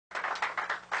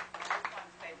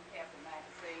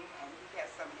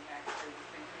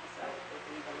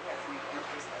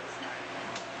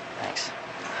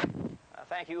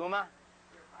Thank you, Uma.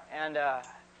 And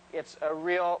it's a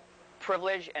real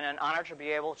privilege and an honor to be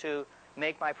able to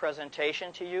make my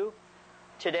presentation to you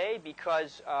today,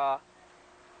 because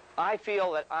I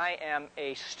feel that I am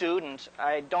a student.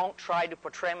 I don't try to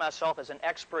portray myself as an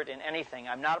expert in anything.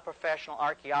 I'm not a professional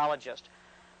archaeologist.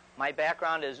 My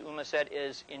background, as Uma said,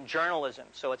 is in journalism.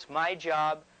 So it's my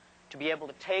job to be able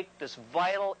to take this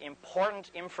vital, important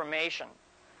information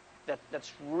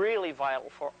that's really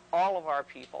vital for all of our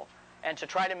people, and to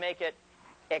try to make it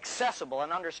accessible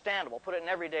and understandable, put it in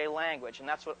everyday language, and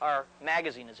that's what our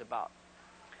magazine is about.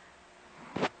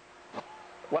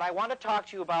 What I want to talk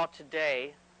to you about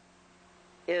today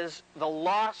is the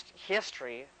lost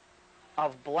history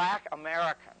of black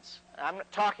Americans. I'm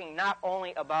talking not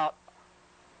only about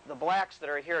the blacks that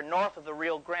are here north of the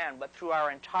Rio Grande, but through our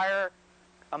entire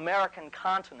American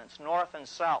continents, north and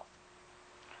south.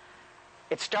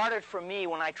 It started for me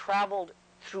when I traveled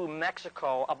through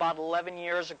Mexico about 11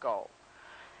 years ago.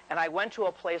 And I went to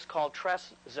a place called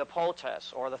Tres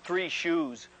Zapotes, or the Three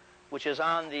Shoes, which is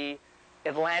on the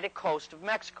Atlantic coast of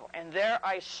Mexico. And there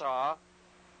I saw,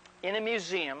 in a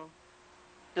museum,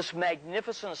 this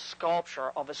magnificent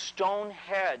sculpture of a stone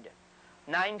head,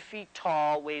 9 feet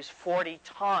tall, weighs 40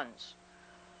 tons.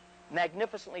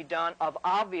 Magnificently done, of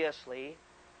obviously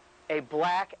a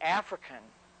black African,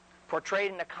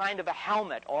 portrayed in a kind of a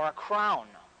helmet or a crown.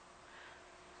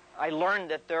 I learned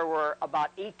that there were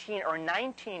about 18 or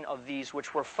 19 of these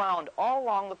which were found all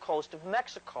along the coast of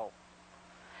Mexico,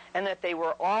 and that they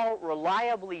were all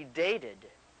reliably dated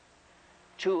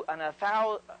to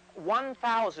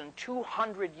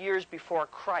 1,200 years before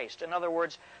Christ. In other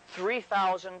words,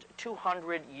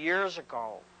 3,200 years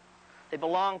ago. They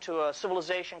belong to a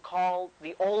civilization called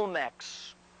the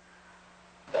Olmecs.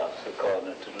 That's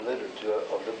according to the literature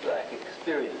of the black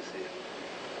experiences.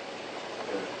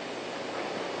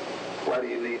 Why do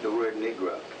you need the word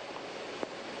Negro?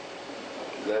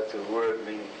 That's a word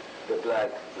meaning the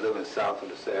blacks living south of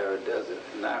the Sahara Desert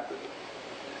in Africa.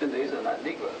 And these are not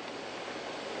Negroes.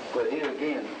 But here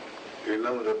again, You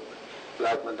remember the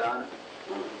Black Madonna?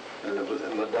 and the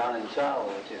Madonna in China,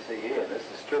 what you see here, This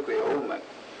is strictly Olmec,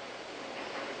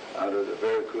 out of the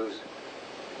Veracruz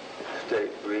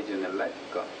state region in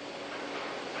Mexico.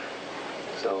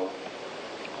 so,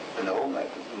 and the Olmec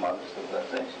is the mother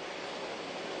civilization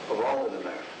of all of the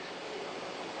Americas.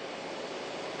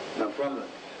 Now from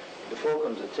the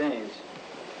Fulcrums of Change,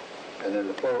 and then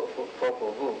the Popol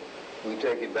Vuh, we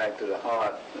take it back to the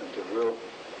heart, to the real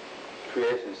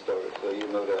creation story. So you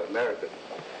know that America,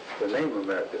 the name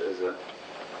America is an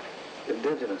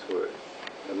indigenous word,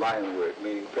 a Mayan word,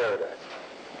 meaning paradise.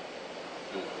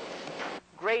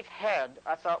 Great head.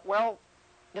 I thought, well,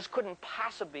 this couldn't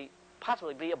possibly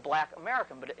be a black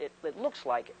American, but it looks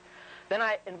like it. Then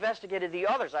I investigated the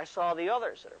others. I saw the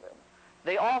others that are there.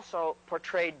 They also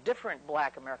portrayed different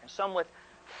black Americans, some with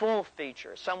full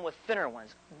features, some with thinner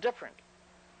ones, different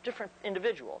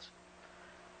individuals.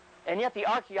 And yet the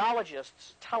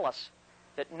archaeologists tell us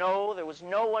that no, there was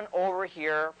no one over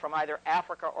here from either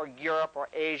Africa or Europe or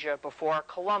Asia before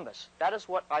Columbus. That is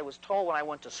what I was told when I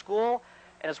went to school,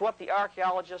 and it's what the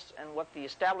archaeologists and what the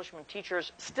establishment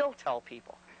teachers still tell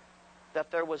people,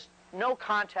 that there was no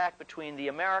contact between the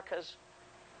Americas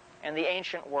and the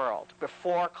ancient world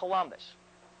before Columbus.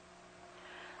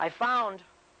 I found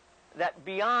that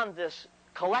beyond this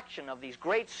collection of these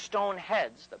great stone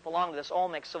heads that belong to this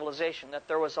Olmec civilization, that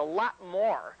there was a lot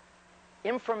more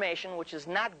information which is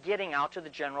not getting out to the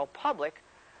general public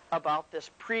about this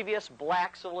previous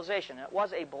black civilization. It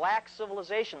was a black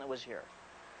civilization that was here.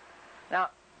 Now,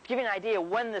 to give you an idea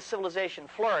when this civilization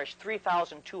flourished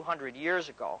 3,200 years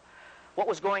ago, what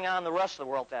was going on in the rest of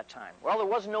the world at that time? Well, there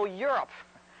was no Europe.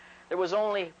 There was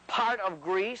only part of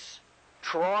Greece.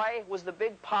 Troy was the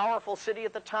big, powerful city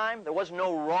at the time. There was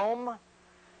no Rome.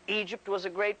 Egypt was a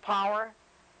great power.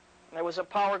 There was a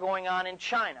power going on in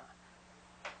China.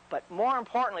 But more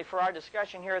importantly for our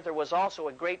discussion here, there was also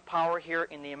a great power here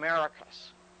in the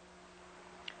Americas.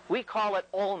 We call it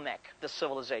Olmec, the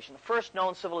civilization, the first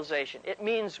known civilization. It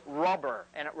means rubber,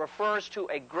 and it refers to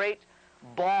a great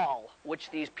ball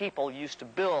which these people used to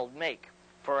make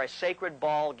for a sacred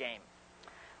ball game.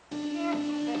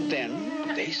 Then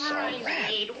they saw Rat.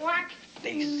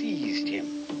 They seized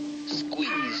him,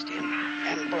 squeezed him,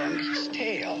 and burned his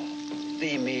tail.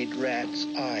 They made Rat's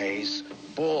eyes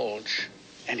bulge,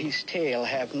 and his tail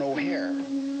have no hair.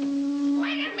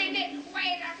 Wait a minute,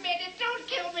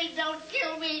 don't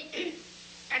kill me.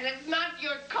 And it's not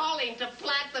your calling to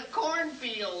plant the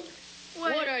cornfield.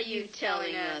 What are you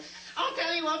telling us? I'll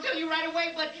tell you right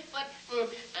away, but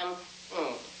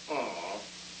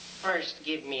first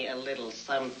give me a little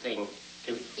something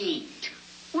to eat.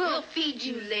 We'll feed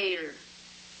you later.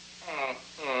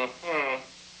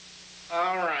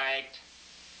 All right.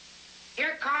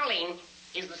 Your calling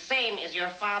is the same as your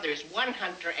father's 1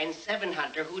 hunter and 7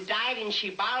 hunter who died in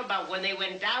Xibalba when they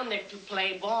went down there to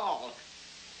play ball.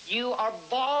 You are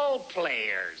ball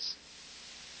players.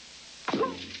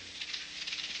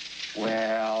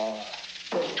 Well,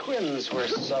 the twins were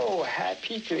so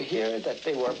happy to hear that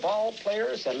they were ball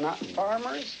players and not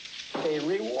farmers, they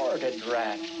rewarded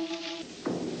Rat.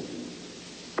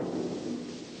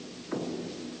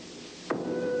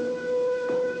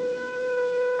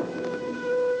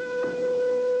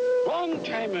 Long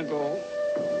time ago,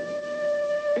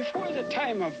 before the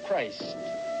time of Christ,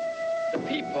 the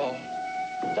people,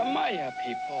 the Maya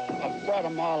people of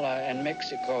Guatemala and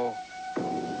Mexico,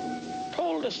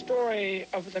 told a story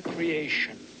of the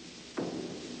creation,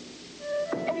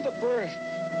 of the birth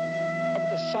of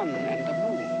the sun and the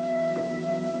moon,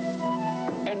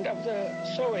 and of the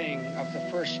sowing of the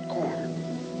first corn.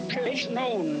 It's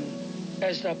known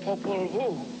as the Popol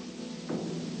Vuh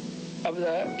of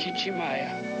the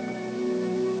Kichimaya.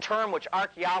 Term which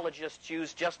archaeologists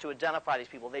use just to identify these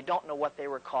people. They don't know what they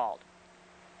were called.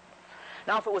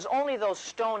 Now, if it was only those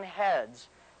stone heads,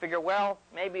 figure, well,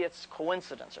 maybe it's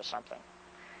coincidence or something.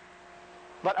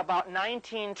 But about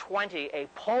 1920, a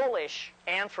Polish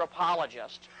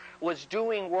anthropologist was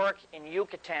doing work in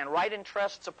Yucatan, right in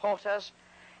Tres Zapotes,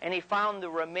 and he found the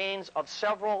remains of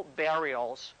several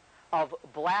burials of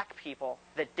black people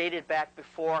that dated back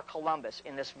before Columbus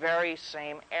in this very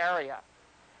same area.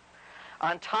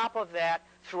 On top of that,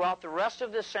 throughout the rest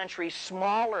of this century,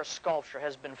 smaller sculpture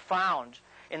has been found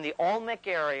in the Olmec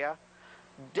area,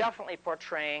 definitely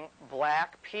portraying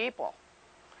black people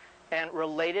and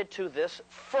related to this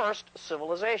first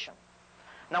civilization.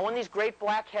 Now, when these great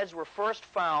black heads were first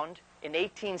found in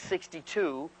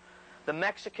 1862, the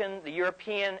Mexican, the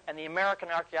European, and the American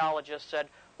archaeologists said,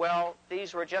 well,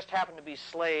 these were just happened to be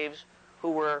slaves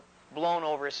who were blown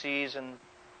overseas and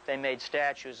they made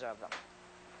statues of them.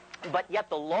 But yet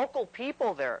the local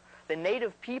people there, the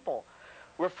native people,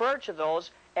 referred to those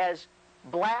as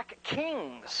black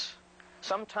kings,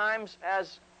 sometimes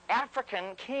as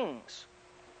African kings.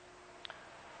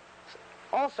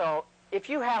 Also, if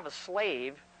you have a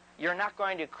slave, you're not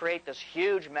going to create this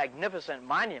huge, magnificent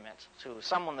monument to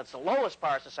someone that's the lowest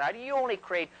part of society. You only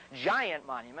create giant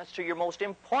monuments to your most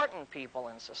important people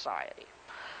in society.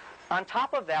 On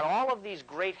top of that, all of these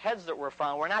great heads that were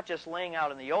found were not just laying out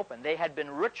in the open. They had been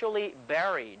ritually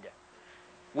buried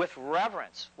with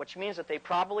reverence, which means that they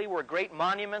probably were great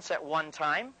monuments at one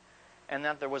time, and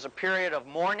that there was a period of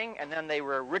mourning, and then they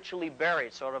were ritually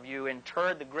buried, sort of you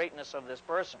interred the greatness of this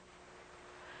person.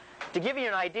 To give you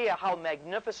an idea how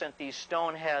magnificent these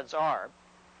stone heads are,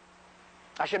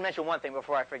 I should mention one thing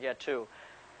before I forget, too.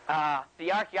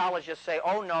 The archaeologists say,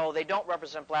 oh, no, they don't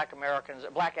represent black Americans,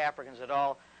 black Africans at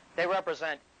all. They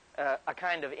represent a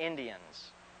kind of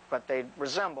Indians, but they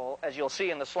resemble, as you'll see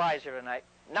in the slides here tonight,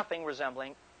 nothing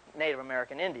resembling Native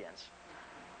American Indians.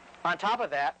 On top of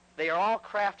that, they are all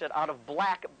crafted out of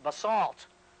black basalt.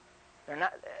 They're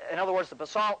not, in other words, the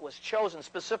basalt was chosen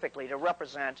specifically to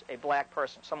represent a black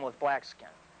person, someone with black skin.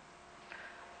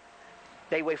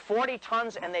 They weigh 40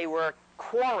 tons, and they were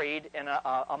quarried in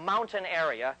a mountain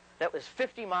area that was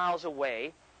 50 miles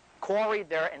away, quarried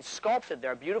there and sculpted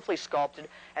there, beautifully sculpted,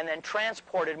 and then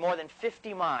transported more than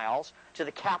 50 miles to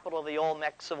the capital of the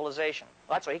Olmec civilization.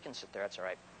 Well, that's why he can sit there, that's all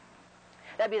right.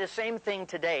 That'd be the same thing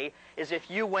today as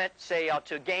if you went, say, out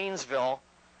to Gainesville,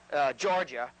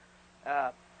 Georgia,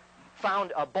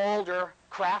 found a boulder,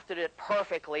 crafted it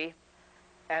perfectly,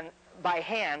 and by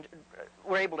hand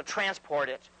were able to transport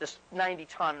it, this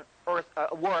 90-ton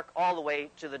work, all the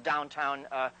way to the downtown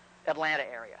Atlanta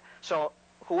area. So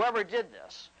whoever did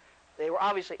this, they were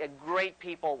obviously a great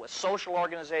people with social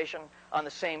organization on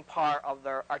the same par of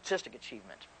their artistic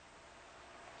achievement.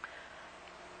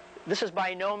 This is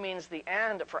by no means the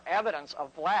end for evidence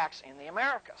of blacks in the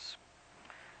Americas.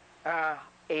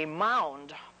 A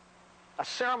mound, a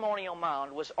ceremonial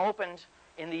mound, was opened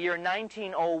in the year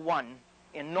 1901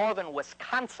 in northern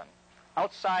Wisconsin,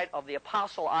 outside of the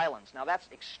Apostle Islands. Now, that's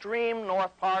extreme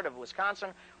north part of Wisconsin,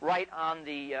 right on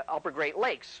the upper Great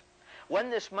Lakes. When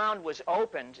this mound was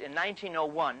opened in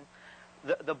 1901,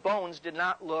 the bones did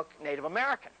not look Native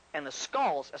American, and the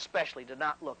skulls especially did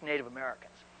not look Native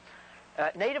Americans.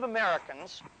 Native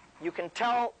Americans, you can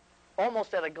tell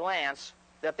almost at a glance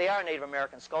that they are Native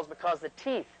American skulls because the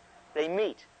teeth, they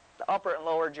meet, the upper and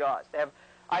lower jaws. They have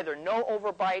either no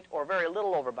overbite or very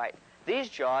little overbite. These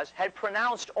jaws had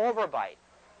pronounced overbite.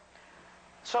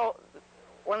 So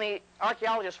when the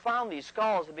archaeologists found these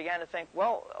skulls, they began to think,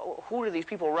 well, who do these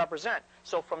people represent?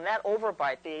 So from that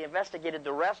overbite, they investigated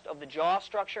the rest of the jaw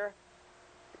structure,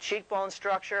 the cheekbone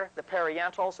structure, the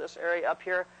periantals, this area up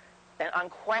here, and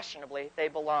unquestionably they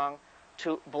belong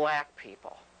to black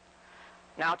people.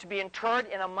 Now, to be interred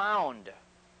in a mound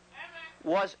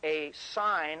was a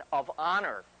sign of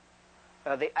honor.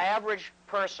 The average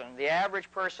person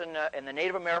in the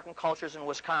Native American cultures in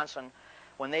Wisconsin,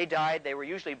 when they died, they were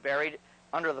usually buried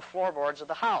under the floorboards of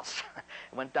the house.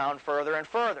 It went down further and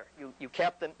further. You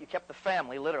kept the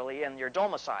family literally in your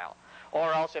domicile,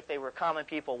 or else if they were common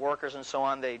people, workers and so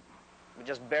on, they were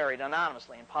just buried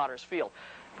anonymously in Potter's Field.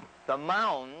 The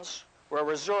mounds were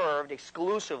reserved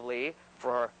exclusively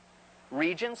for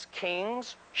regents,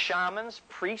 kings, shamans,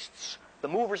 priests, the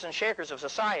movers and shakers of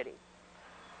society.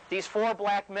 These 4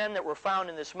 black men that were found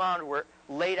in this mound were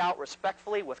laid out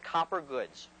respectfully with copper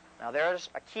goods. Now there's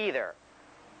a key there.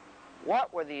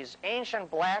 What were these ancient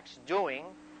blacks doing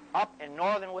up in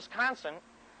northern Wisconsin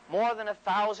more than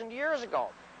 1,000 years ago?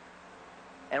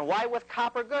 And why with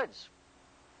copper goods?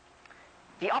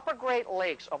 The upper Great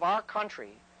Lakes of our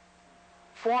country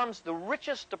forms the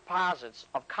richest deposits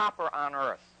of copper on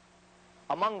earth.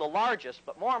 Among the largest,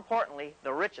 but more importantly,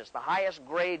 the richest, the highest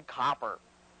grade copper.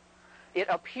 It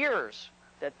appears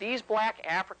that these black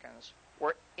Africans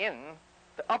were in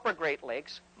the upper Great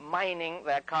Lakes mining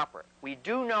that copper. We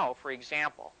do know, for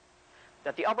example,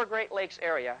 that the upper Great Lakes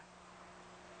area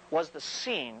was the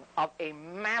scene of a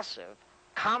massive,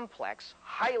 complex,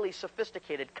 highly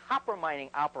sophisticated copper mining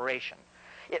operation.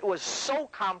 It was so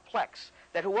complex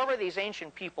that whoever these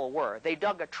ancient people were, they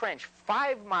dug a trench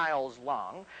 5 miles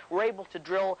long, were able to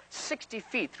drill 60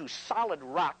 feet through solid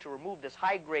rock to remove this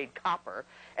high-grade copper,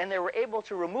 and they were able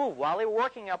to remove, while they were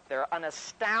working up there, an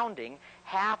astounding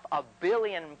 500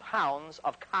 million pounds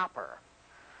of copper.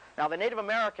 Now, the Native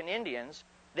American Indians,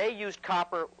 they used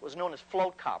copper, was known as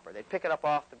float copper. They'd pick it up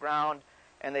off the ground,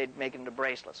 and they'd make it into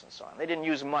bracelets and so on. They didn't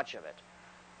use much of it.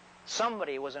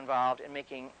 Somebody was involved in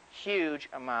making huge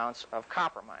amounts of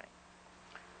copper mining.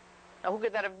 Now, who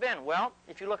could that have been? Well,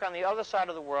 if you look on the other side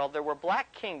of the world, there were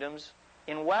black kingdoms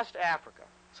in West Africa,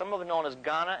 some of them known as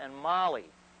Ghana and Mali.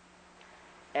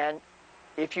 And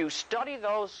if you study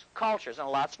those cultures, and a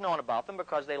lot's known about them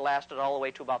because they lasted all the way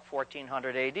to about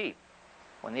 1400 A.D.,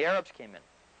 when the Arabs came in.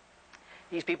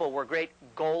 These people were great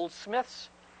goldsmiths,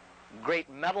 great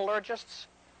metallurgists.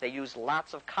 They used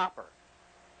lots of copper.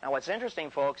 Now, what's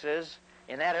interesting, folks, is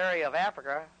in that area of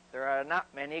Africa, there are not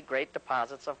many great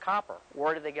deposits of copper.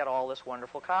 Where did they get all this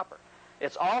wonderful copper?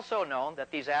 It's also known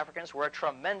that these Africans were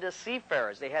tremendous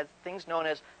seafarers. They had things known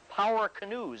as power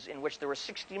canoes, in which there were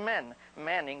 60 men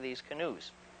manning these canoes.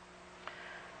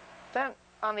 Then,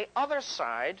 on the other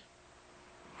side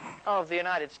of the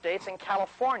United States, in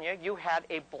California, you had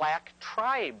a black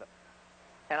tribe.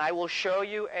 And I will show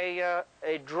you a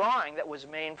drawing that was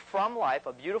made from life,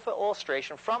 a beautiful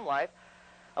illustration from life,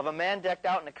 of a man decked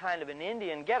out in a kind of an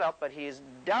Indian getup, but he is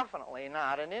definitely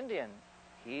not an Indian.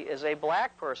 He is a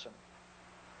black person.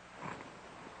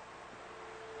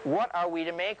 What are we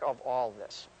to make of all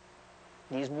this?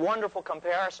 These wonderful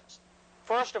comparisons.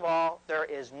 First of all, there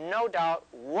is no doubt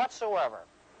whatsoever,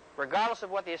 regardless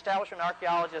of what the establishment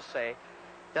archaeologists say,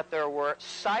 that there were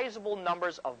sizable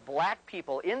numbers of black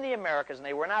people in the Americas, and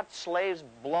they were not slaves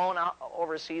blown out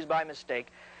overseas by mistake.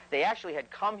 They actually had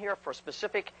come here for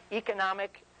specific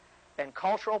economic and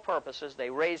cultural purposes. They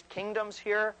raised kingdoms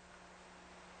here.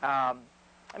 Let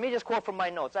me just quote from my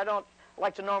notes. I don't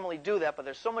like to normally do that, but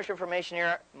there's so much information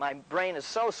here. My brain is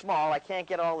so small, I can't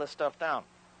get all this stuff down.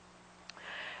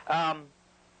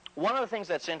 One of the things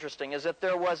that's interesting is that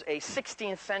there was a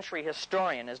 16th century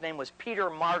historian. His name was Peter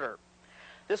Martyr.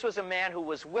 This was a man who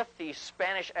was with the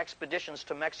Spanish expeditions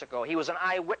to Mexico. He was an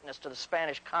eyewitness to the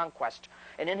Spanish conquest.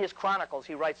 And in his chronicles,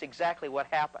 he writes exactly what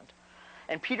happened.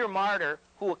 And Peter Martyr,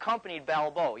 who accompanied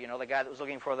Balboa, you know, the guy that was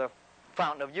looking for the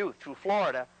Fountain of Youth through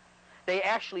Florida, they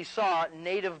actually saw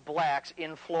native blacks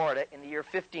in Florida in the year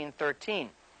 1513.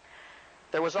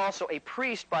 There was also a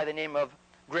priest by the name of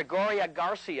Gregoria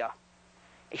Garcia.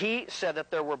 He said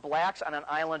that there were blacks on an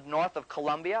island north of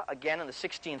Colombia, again in the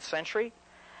 16th century,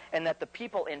 and that the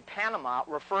people in Panama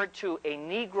referred to a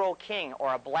Negro king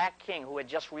or a black king who had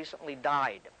just recently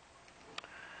died.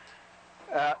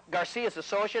 Garcia's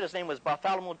associate, his name was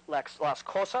Bartholomew Las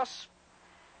Cosas.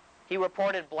 He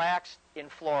reported blacks in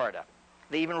Florida.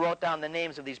 They even wrote down the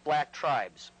names of these black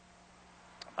tribes.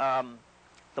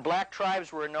 The black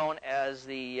tribes were known as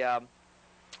the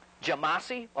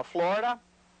Jamasi of Florida,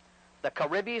 the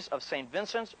Caribes of St.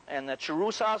 Vincent, and the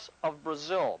Chirusas of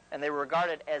Brazil. And they were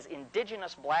regarded as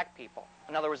indigenous black people.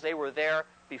 In other words, they were there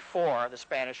before the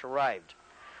Spanish arrived.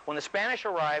 When the Spanish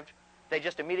arrived, they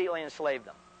just immediately enslaved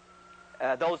them.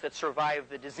 those that survived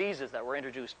the diseases that were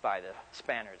introduced by the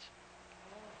Spaniards.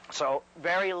 So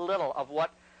very little of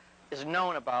what is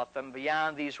known about them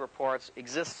beyond these reports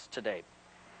exists today.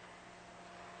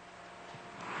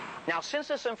 Now, since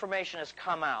this information has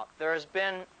come out, there has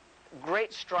been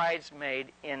great strides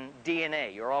made in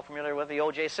DNA. You're all familiar with the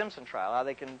O.J. Simpson trial, how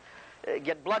they can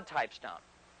get blood types down.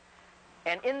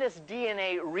 And in this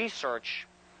DNA research,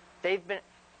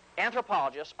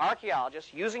 anthropologists,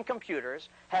 archaeologists, using computers,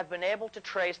 have been able to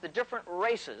trace the different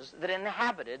races that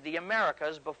inhabited the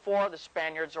Americas before the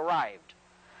Spaniards arrived.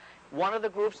 One of the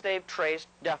groups they've traced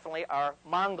definitely are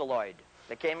Mongoloid.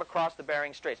 They came across the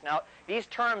Bering Straits. Now, these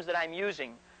terms that I'm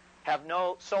using have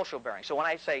no social bearing. So when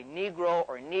I say Negro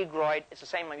or Negroid, it's the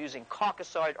same I'm using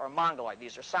Caucasoid or Mongoloid.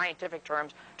 These are scientific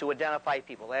terms to identify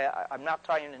people. I'm not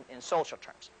talking in social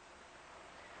terms.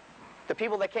 The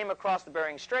people that came across the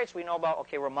Bering Straits, we know about,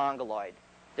 okay, were Mongoloid.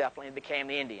 Definitely became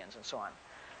the Indians and so on.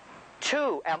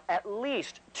 At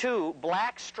least two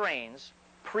black strains,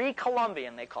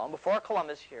 pre-Columbian they call them, before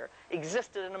Columbus here,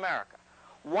 existed in America.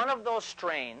 One of those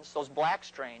strains, those black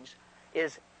strains,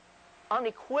 is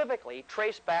unequivocally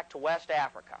traced back to West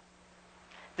Africa.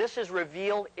 This is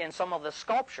revealed in some of the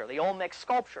sculpture, the Olmec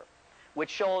sculpture, which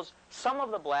shows some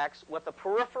of the blacks with a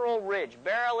peripheral ridge,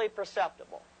 barely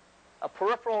perceptible, a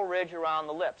peripheral ridge around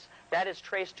the lips. That is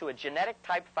traced to a genetic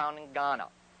type found in Ghana.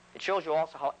 It shows you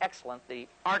also how excellent the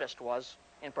artist was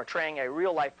in portraying a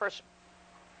real-life person.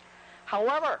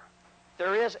 However,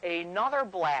 there is another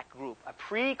black group, a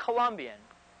pre-Columbian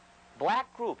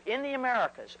black group in the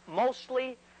Americas,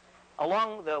 mostly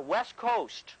along the west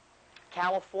coast,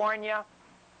 California,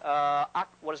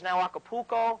 what is now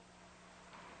Acapulco,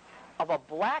 of a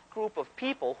black group of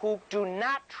people who do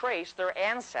not trace their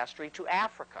ancestry to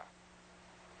Africa.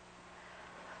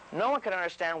 No one can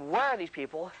understand where these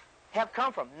people have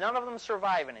come from. None of them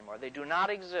survive anymore. They do not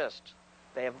exist.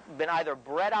 They have been either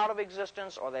bred out of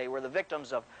existence or they were the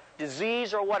victims of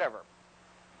disease or whatever.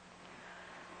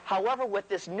 However, with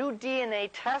this new DNA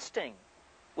testing,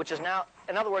 which is now,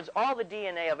 in other words, all the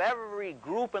DNA of every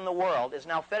group in the world is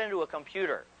now fed into a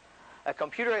computer. A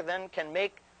computer then can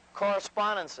make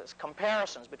correspondences,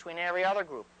 comparisons between every other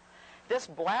group. This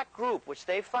black group, which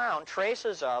they found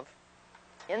traces of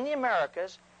in the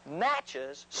Americas,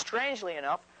 matches, strangely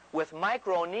enough, with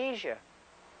Micronesia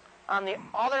on the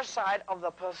other side of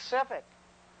the Pacific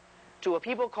to a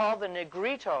people called the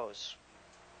Negritos.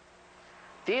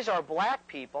 These are black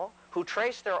people who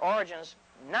trace their origins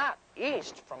not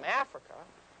east from Africa,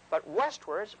 but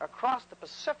westwards across the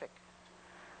Pacific.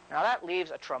 Now that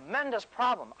leaves a tremendous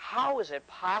problem. How is it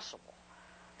possible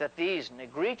that these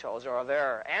Negritos, or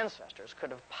their ancestors,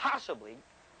 could have possibly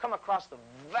come across the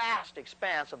vast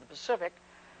expanse of the Pacific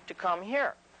to come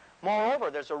here? Moreover,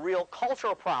 there's a real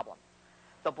cultural problem.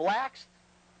 The blacks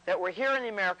that were here in the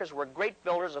Americas were great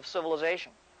builders of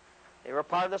civilization. They were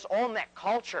part of this Olmec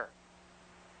culture.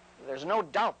 There's no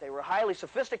doubt they were highly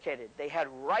sophisticated. They had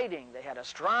writing, they had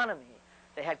astronomy,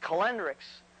 they had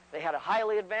calendrics, they had a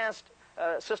highly advanced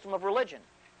system of religion.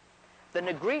 The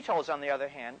Negritos, on the other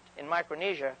hand, in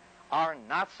Micronesia, are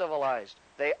not civilized.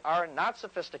 They are not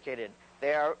sophisticated.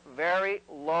 They are very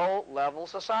low-level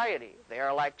society. They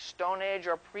are like Stone Age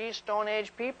or pre-Stone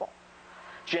Age people.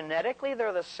 Genetically,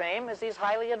 they're the same as these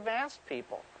highly advanced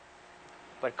people.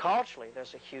 But culturally,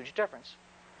 there's a huge difference.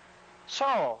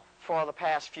 So, for the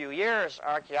past few years,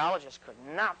 archaeologists could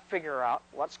not figure out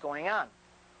what's going on.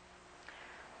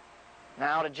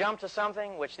 Now, to jump to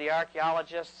something which the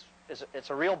archaeologists, it's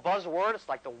a real buzzword. It's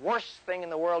like the worst thing in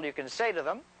the world you can say to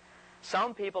them.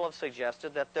 Some people have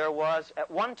suggested that there was, at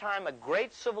one time, a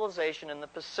great civilization in the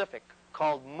Pacific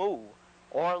called Mu,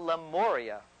 or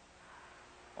Lemuria.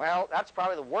 Well, that's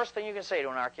probably the worst thing you can say to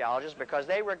an archaeologist, because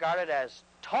they regard it as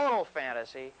total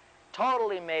fantasy,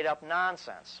 totally made-up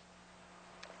nonsense.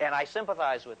 And I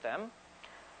sympathize with them,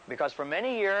 because for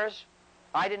many years,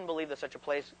 I didn't believe that such a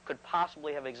place could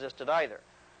possibly have existed either.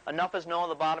 Enough is known at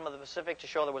the bottom of the Pacific to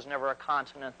show there was never a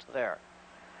continent there.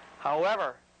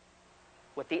 However,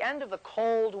 with the end of the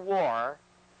Cold War,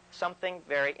 something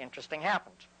very interesting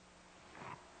happened.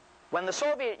 When the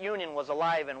Soviet Union was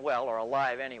alive and well, or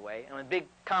alive anyway, and in big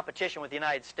competition with the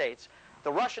United States,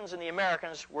 the Russians and the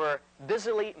Americans were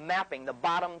busily mapping the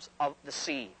bottoms of the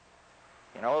sea,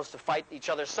 you know, to fight each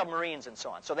other's submarines and so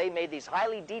on. So they made these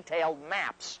highly detailed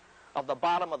maps of the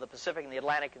bottom of the Pacific and the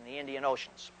Atlantic and the Indian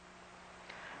Oceans.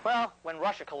 Well, when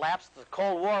Russia collapsed, the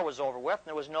Cold War was over with, and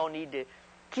there was no need to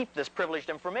keep this privileged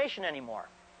information anymore.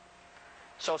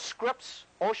 So Scripps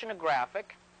Oceanographic,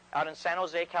 out in San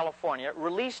Jose, California,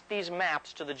 released these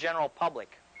maps to the general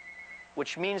public,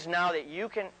 which means now that you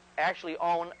can actually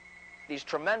own these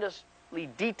tremendous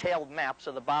absolutely detailed maps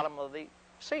of the bottom of the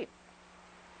sea.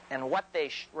 And what they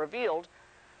revealed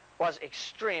was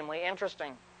extremely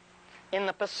interesting. In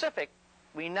the Pacific,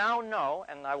 we now know,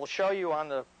 and I will show you on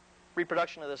the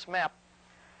reproduction of this map,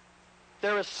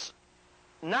 there is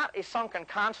not a sunken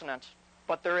continent,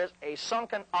 but there is a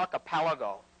sunken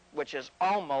archipelago, which is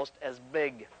almost as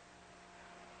big.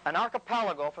 An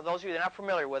archipelago, for those of you that are not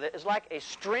familiar with it, is like a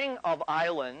string of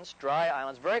islands, dry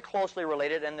islands, very closely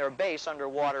related, and their base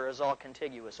underwater is all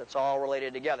contiguous. It's all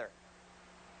related together.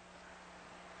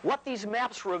 What these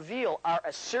maps reveal are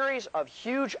a series of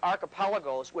huge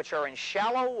archipelagos which are in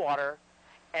shallow water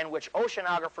and which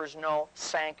oceanographers know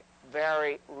sank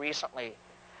very recently.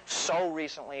 So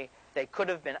recently, they could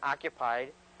have been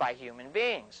occupied by human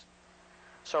beings.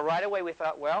 So right away we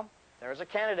thought, well, there's a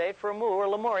candidate for Mu or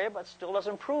Lemuria, but still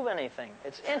doesn't prove anything.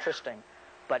 It's interesting,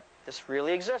 but this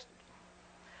really existed.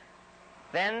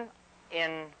 Then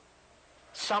in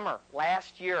summer,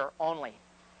 last year only,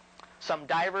 some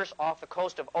divers off the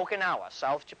coast of Okinawa,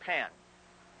 South Japan,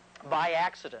 by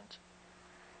accident,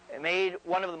 made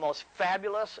one of the most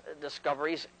fabulous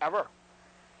discoveries ever.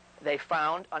 They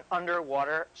found an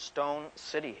underwater stone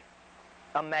city,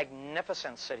 a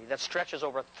magnificent city that stretches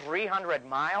over 300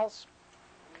 miles.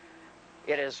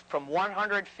 It is from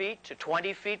 100 feet to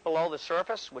 20 feet below the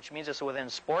surface, which means it's within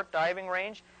sport diving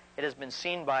range. It has been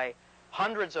seen by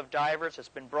hundreds of divers. It's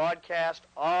been broadcast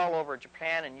all over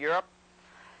Japan and Europe.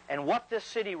 And what this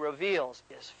city reveals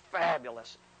is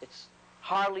fabulous. It's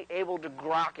hardly able to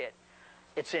grok it.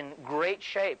 It's in great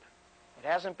shape. It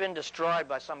hasn't been destroyed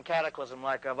by some cataclysm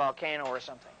like a volcano or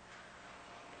something.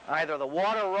 Either the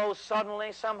water rose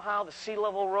suddenly somehow, the sea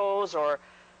level rose, or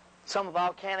some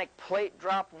volcanic plate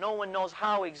dropped. No one knows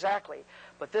how exactly.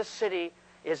 But this city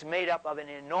is made up of an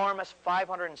enormous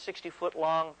 560-foot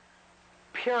long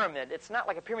pyramid. It's not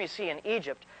like a pyramid you see in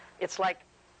Egypt. It's like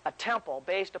a temple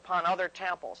based upon other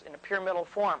temples in a pyramidal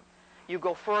form. You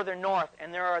go further north,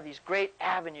 and there are these great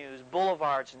avenues,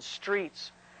 boulevards, and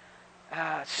streets,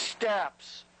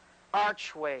 steps,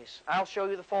 archways. I'll show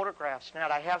you the photographs now.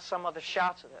 I have some of the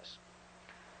shots of this.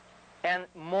 And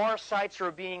more sites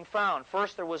are being found.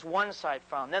 First there was one site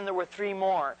found, then there were 3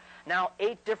 more. Now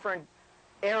 8 different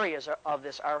areas of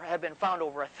this have been found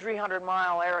over a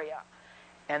 300-mile area.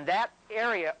 And that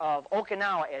area of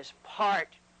Okinawa is part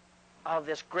of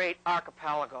this great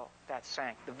archipelago that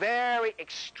sank, the very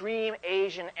extreme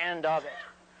Asian end of it.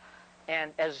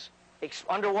 And as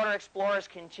underwater explorers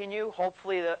continue,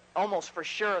 hopefully, almost for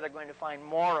sure, they're going to find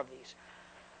more of these.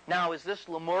 Now, is this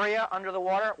Lemuria under the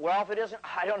water? Well, if it isn't,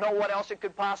 I don't know what else it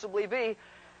could possibly be.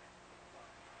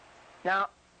 Now,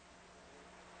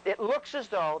 it looks as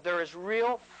though there is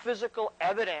real physical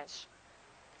evidence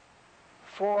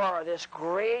for this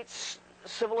great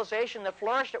civilization that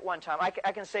flourished at one time.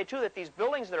 I can say, too, that these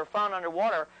buildings that are found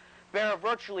underwater bear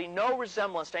virtually no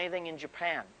resemblance to anything in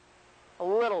Japan. A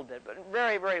little bit, but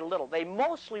very, very little. They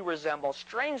mostly resemble,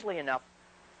 strangely enough,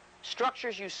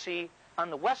 structures you see on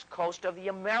the west coast of the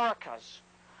Americas.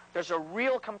 There's a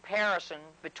real comparison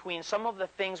between some of the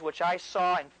things which I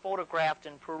saw and photographed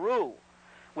in Peru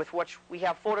with which we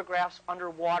have photographs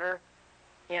underwater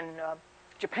in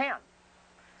Japan.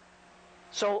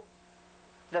 So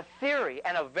the theory,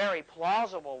 and a very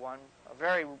plausible one, a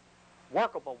very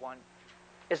workable one,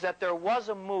 is that there was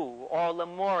a Mu or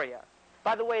Lemuria.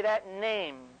 By the way, that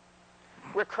name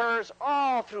recurs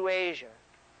all through Asia.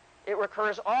 It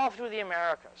recurs all through the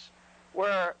Americas,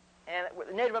 where and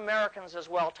Native Americans as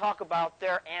well talk about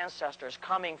their ancestors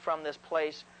coming from this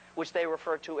place which they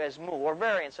refer to as Mu, or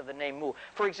variants of the name Mu.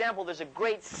 For example, there's a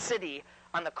great city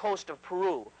on the coast of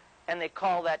Peru, and they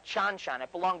call that Chanchan.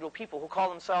 It belonged to a people who call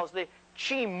themselves the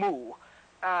Chimu.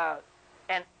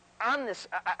 And on this,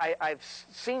 I've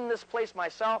seen this place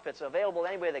myself. It's available to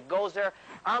anybody that goes there.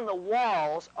 On the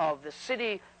walls of the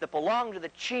city that belonged to the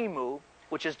Chimu,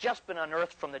 which has just been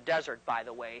unearthed from the desert, by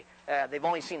the way. They've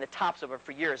only seen the tops of it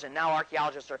for years, and now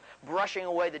archaeologists are brushing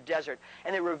away the desert.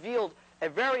 And they revealed a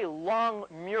very long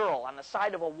mural on the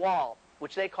side of a wall,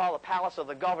 which they call the Palace of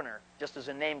the Governor, just as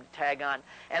a name to tag on.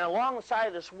 And along the side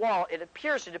of this wall, it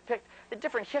appears to depict the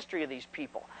different history of these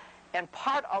people. And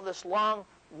part of this long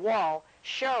wall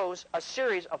shows a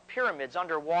series of pyramids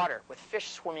underwater with fish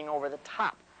swimming over the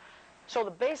top. So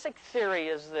the basic theory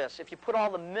is this, if you put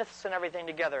all the myths and everything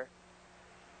together,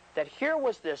 that here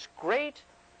was this great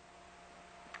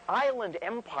island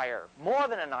empire, more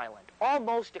than an island,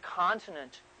 almost a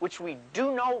continent, which we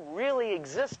do know really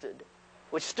existed,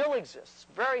 which still exists,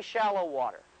 very shallow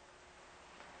water.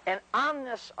 And on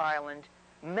this island,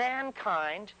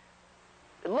 mankind,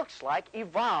 it looks like,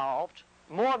 evolved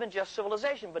more than just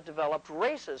civilization, but developed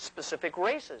races, specific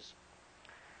races.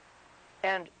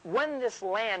 And when this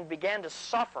land began to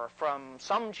suffer from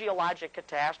some geologic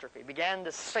catastrophe, began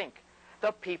to sink,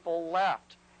 the people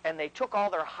left. And they took all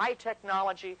their high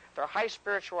technology, their high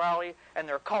spirituality, and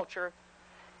their culture,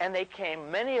 and they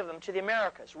came, many of them, to the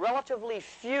Americas. Relatively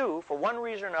few, for one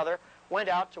reason or another, went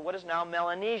out to what is now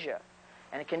Melanesia.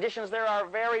 And the conditions there are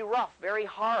very rough, very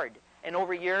hard. And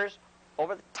over years,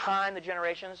 over the time, the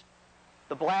generations,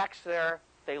 the blacks there,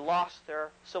 they lost their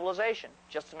civilization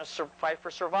just in a fight for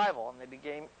survival, and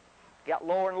they got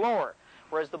lower and lower.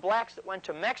 Whereas the blacks that went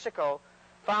to Mexico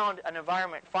found an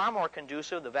environment far more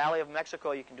conducive. The Valley of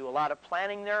Mexico, you can do a lot of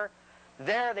planning there.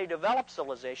 There they developed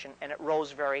civilization, and it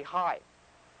rose very high.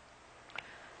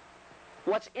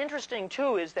 What's interesting,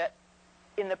 too, is that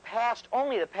in the past,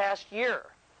 only the past year,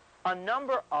 a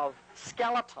number of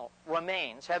skeletal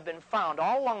remains have been found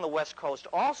all along the West Coast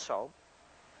also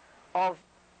of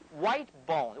white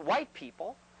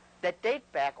people that date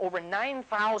back over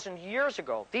 9,000 years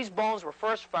ago. These bones were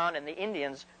first found, and the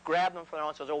Indians grabbed them from their own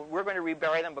and said, "Oh, we're going to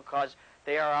rebury them because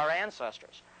they are our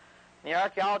ancestors." And the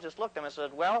archaeologists looked at them and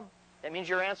said, "Well, that means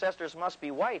your ancestors must be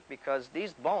white because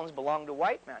these bones belong to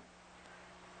white men."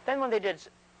 Then when they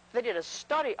did a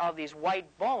study of these white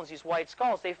bones, these white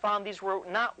skulls, they found these were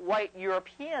not white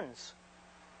Europeans.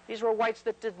 These were whites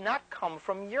that did not come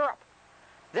from Europe.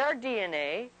 Their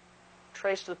DNA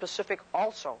traced to the Pacific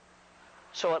also.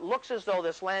 So it looks as though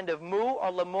this land of Mu or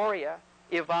Lemuria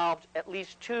evolved at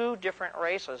least two different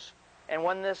races. And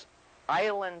when this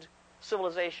island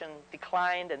civilization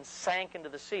declined and sank into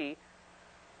the sea,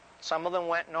 some of them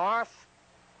went north,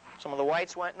 some of the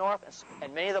whites went north,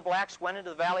 and many of the blacks went into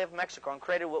the Valley of Mexico and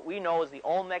created what we know as the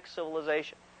Olmec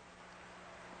civilization.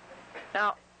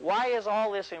 Now, why is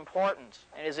all this important?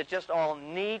 And is it just all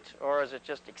neat, or is it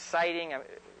just exciting?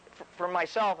 For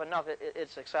myself,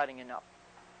 it's exciting enough.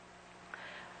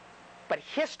 But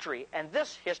history, and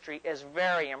this history is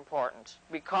very important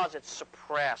because it's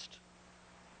suppressed.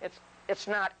 It's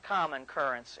not common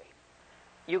currency.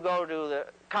 You go to the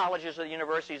colleges or the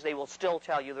universities, they will still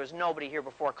tell you there's nobody here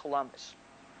before Columbus.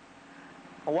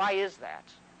 Why is that?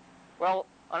 Well,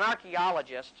 an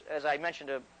archaeologist, as I mentioned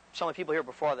to some of the people here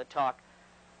before the talk,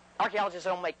 archaeologists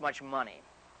don't make much money.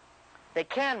 They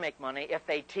can make money if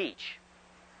they teach.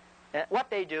 What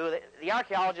they do, the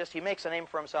archaeologist, he makes a name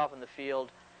for himself in the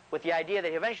field with the idea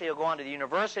that eventually he'll go on to the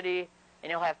university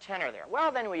and he'll have tenure there.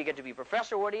 Well, then when you get to be a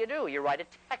professor, what do? You write a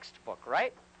textbook,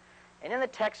 right? And in the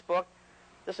textbook,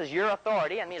 this is your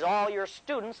authority. It means all your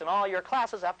students and all your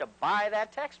classes have to buy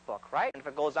that textbook, right? And if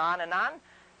it goes on,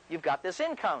 you've got this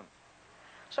income.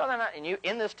 So then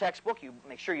in this textbook, you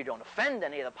make sure you don't offend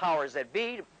any of the powers that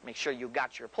be, make sure you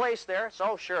got your place there.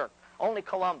 So sure, only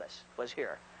Columbus was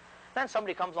here. Then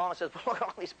somebody comes along and says, "Look at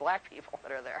all these black people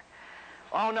that are there."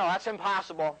 "Oh, no, that's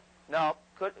impossible. No,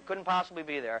 couldn't possibly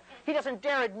be there." He doesn't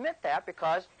dare admit that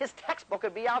because his textbook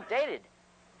would be outdated.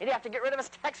 He'd have to get rid of his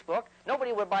textbook.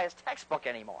 Nobody would buy his textbook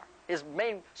anymore. His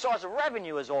main source of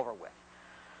revenue is over with.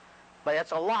 But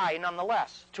it's a lie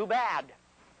nonetheless. Too bad.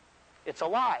 It's a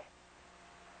lie.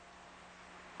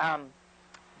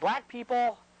 Black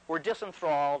people were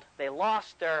disenthralled. They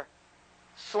lost their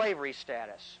slavery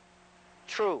status.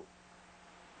 True.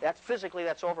 Physically,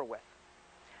 that's over with.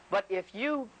 But if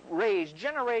you raise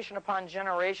generation upon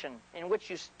generation in which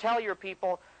you tell your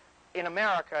people, in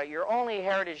America, your only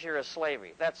heritage here is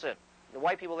slavery. That's it. The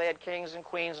white people, they had kings and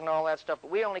queens and all that stuff,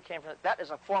 but we only came from that is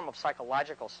a form of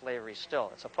psychological slavery still.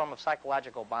 It's a form of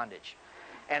psychological bondage.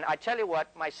 And I tell you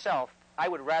what, myself, I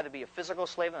would rather be a physical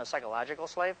slave than a psychological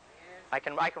slave. I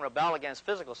can rebel against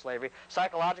physical slavery.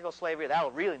 Psychological slavery,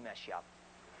 that'll really mess you up.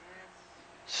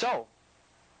 So,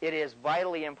 it is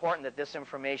vitally important that this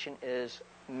information is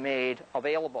made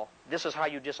available. This is how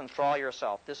you disenthrall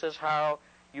yourself. This is how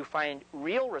you find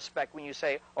real respect when you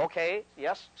say, okay,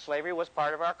 yes, slavery was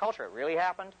part of our culture. It really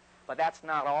happened, but that's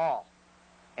not all.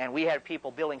 And we had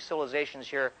people building civilizations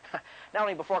here, not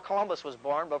only before Columbus was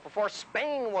born, but before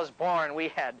Spain was born. We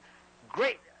had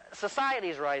great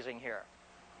societies rising here.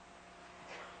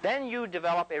 Then you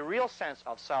develop a real sense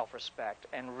of self-respect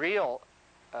and real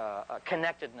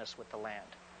connectedness with the land.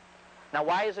 Now,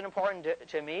 why is it important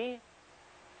to me?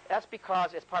 That's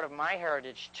because it's part of my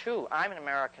heritage, too. I'm an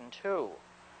American, too.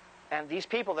 And these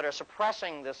people that are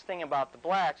suppressing this thing about the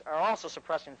blacks are also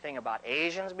suppressing the thing about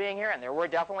Asians being here, and there were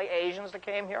definitely Asians that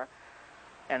came here,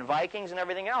 and Vikings and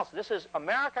everything else.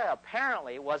 America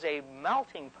apparently was a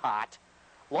melting pot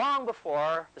long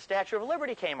before the Statue of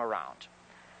Liberty came around.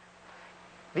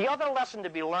 The other lesson to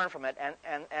be learned from it,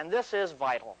 and this is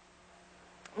vital.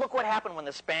 Look what happened when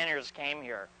the Spaniards came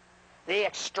here. They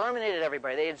exterminated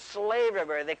everybody. They enslaved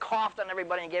everybody. They coughed on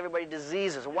everybody and gave everybody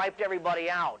diseases, wiped everybody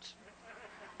out.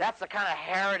 That's the kind of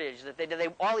heritage that they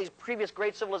did. All these previous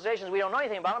great civilizations, we don't know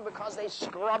anything about them because they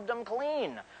scrubbed them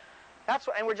clean. That's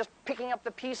what, and we're just picking up the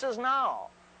pieces now.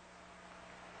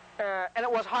 And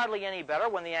it was hardly any better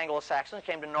when the Anglo-Saxons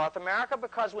came to North America,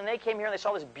 because when they came here and they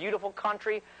saw this beautiful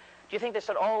country, do you think they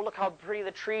said, oh, look how pretty the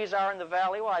trees are in the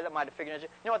valley? Well, I might have figured, you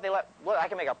know what, look, I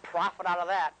can make a profit out of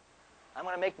that. I'm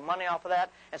going to make money off of that.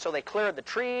 And so they cleared the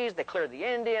trees, they cleared the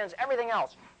Indians, everything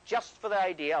else, just for the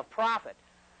idea of profit.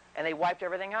 And they wiped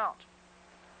everything out.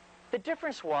 The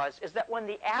difference is that when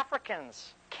the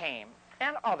Africans came,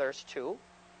 and others too,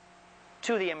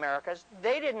 to the Americas,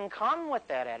 they didn't come with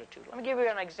that attitude. Let me give you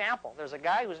an example. There's a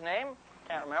guy whose name,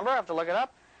 can't remember, I have to look it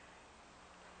up.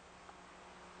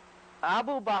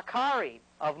 Abu Bakari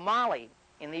of Mali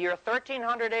in the year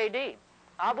 1300 AD.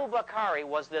 Abu Bakari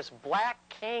was this black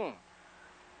king.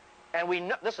 And we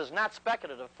know, this is not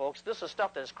speculative, folks. This is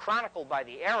stuff that is chronicled by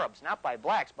the Arabs, not by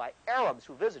blacks, by Arabs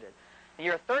who visited. In the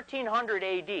year 1300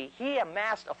 AD, he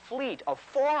amassed a fleet of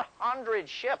 400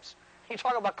 ships. You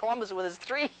talk about Columbus with his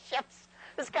 3 ships.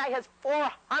 This guy has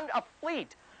 400, a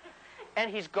fleet.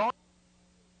 And he's going.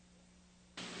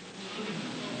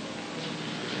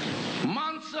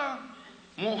 Mansa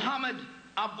Muhammad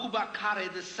Abu Bakr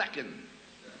II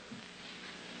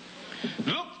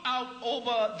looked out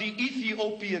over the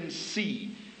Ethiopian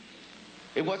Sea.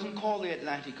 It wasn't called the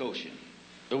Atlantic Ocean.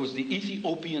 It was the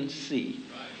Ethiopian Sea.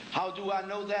 How do I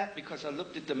know that? Because I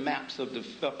looked at the maps of the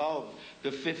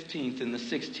 15th and the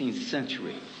 16th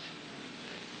century.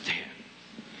 There.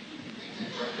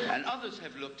 And others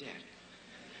have looked at it.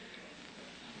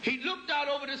 He looked out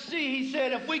over the sea. He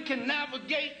said, if we can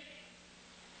navigate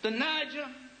the Niger,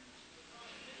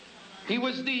 he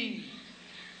was the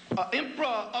emperor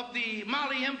of the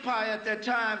Mali Empire at that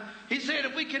time. He said,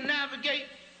 if we can navigate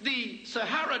the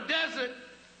Sahara Desert,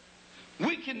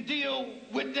 we can deal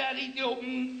with that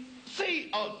Ethiopian Sea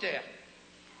out there.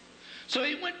 So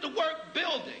he went to work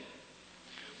building.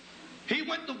 He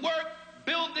went to work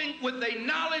building with a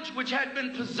knowledge which had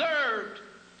been preserved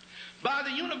by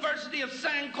the University of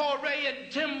Sankore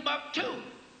at Timbuktu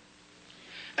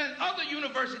and other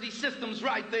university systems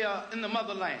right there in the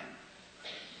motherland.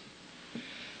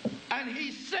 And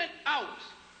he sent out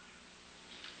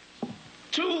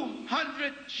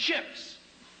 200 ships,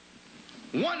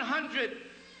 100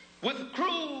 with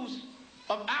crews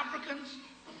of Africans,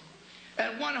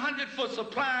 and 100 for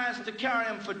supplies to carry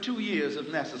them for 2 years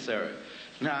if necessary.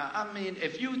 Now, I mean,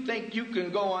 if you think you can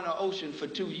go on the ocean for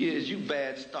 2 years, you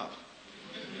bad stuff.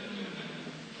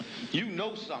 You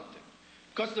know something.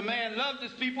 Because the man loved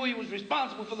his people. He was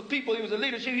responsible for the people. He was a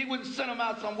leadership. He wouldn't send them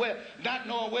out somewhere not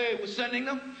knowing where he was sending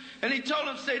them. And he told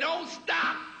them, say, don't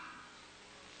stop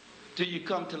till you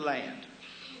come to land.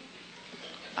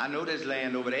 I know there's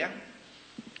land over there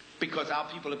because our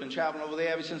people have been traveling over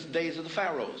there ever since the days of the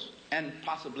pharaohs and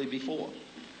possibly before.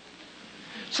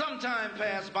 Some time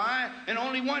passed by and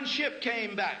only one ship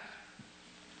came back.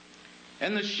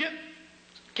 And the ship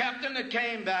captain that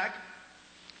came back,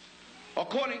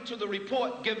 according to the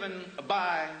report given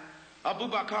by Abu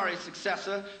Bakri's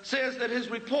successor, says that his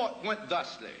report went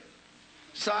thusly.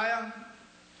 Sire,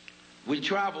 we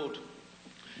traveled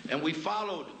and we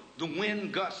followed the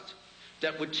wind gust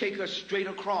that would take us straight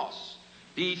across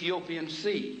the Ethiopian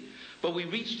Sea. But we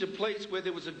reached a place where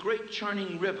there was a great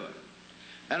churning river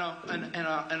and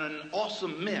an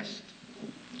awesome mist.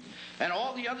 And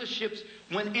all the other ships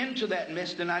went into that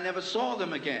mist and I never saw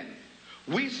them again.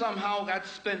 We somehow got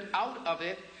spent out of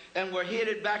it and were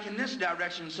headed back in this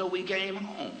direction, so we came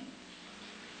home.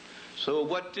 So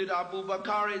what did Abu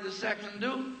Bakr II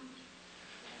do?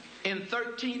 In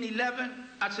 1311,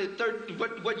 I said,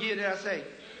 what year did I say?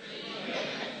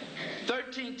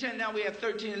 1310, now we have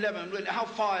 1311. How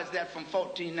far is that from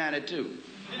 1492?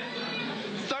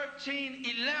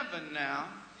 1311 now.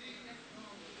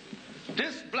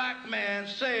 This black man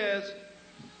says,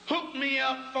 hook me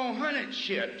up 400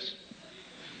 ships.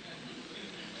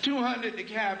 200 to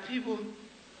carry people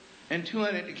and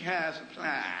 200 to carry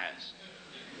supplies.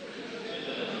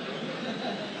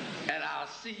 And I'll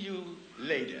see you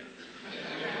later.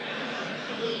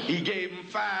 He gave him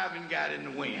 5 and got in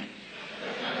the wind.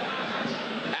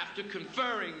 After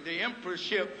conferring the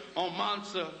emperorship on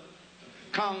Mansa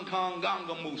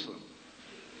Kanganga Musa.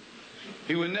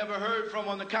 He was never heard from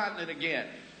on the continent again.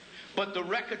 But the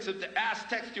records of the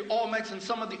Aztecs, the Olmecs, and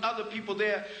some of the other people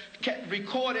there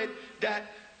recorded that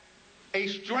a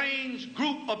strange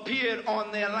group appeared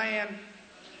on their land.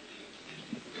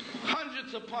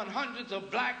 Hundreds upon hundreds of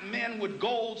black men with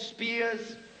gold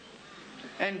spears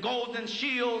and golden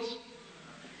shields,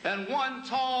 and one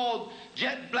tall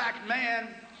jet black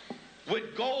man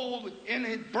with gold in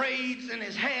his braids in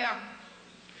his hair,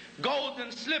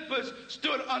 golden slippers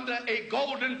stood under a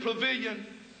golden pavilion.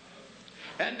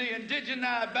 And the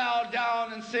indigeni bowed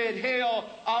down and said, "Hail,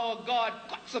 our God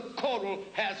Quetzalcoatl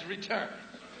has returned."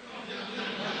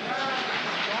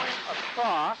 Going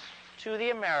across to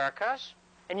the Americas,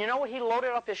 and you know what he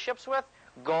loaded up his ships with?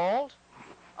 Gold,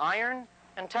 iron,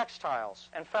 and textiles,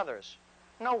 and feathers.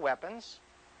 No weapons.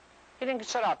 He didn't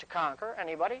set out to conquer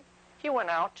anybody. He went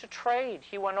out to trade.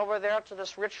 He went over there to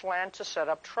this rich land to set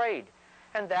up trade.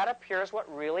 And that appears what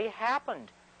really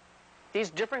happened. These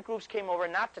different groups came over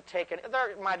not to take it.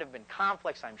 There might have been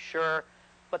conflicts, I'm sure,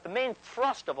 but the main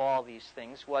thrust of all these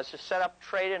things was to set up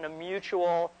trade in a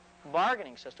mutual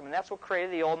bargaining system, and that's what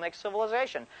created the Olmec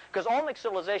civilization. Because Olmec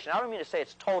civilization, I don't mean to say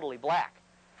it's totally black,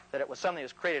 that it was something that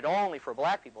was created only for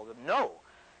black people. But no,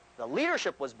 the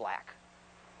leadership was black.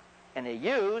 And they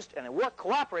used and they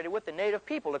cooperated with the native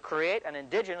people to create an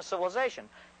indigenous civilization.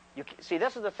 You see,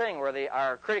 this is the thing where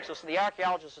our critics, the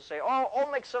archaeologists will say, "Oh,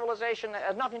 Olmec civilization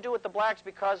has nothing to do with the blacks,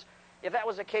 because if that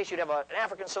was the case, you'd have an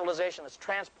African civilization that's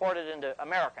transported into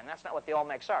America." And that's not what the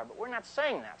Olmecs are. But we're not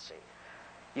saying that, see.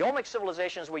 The Olmec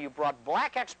civilization is where you brought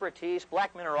black expertise,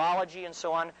 black mineralogy, and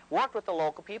so on, worked with the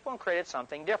local people, and created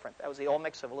something different. That was the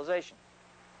Olmec civilization.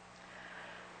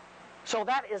 So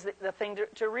that is the thing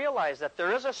to realize, that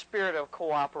there is a spirit of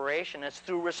cooperation. It's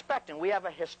through respect, and we have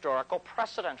a historical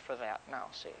precedent for that now,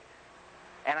 see.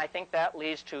 And I think that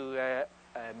leads to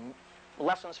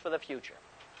lessons for the future.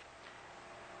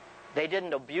 They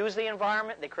didn't abuse the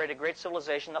environment. They created a great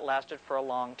civilization that lasted for a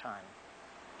long time.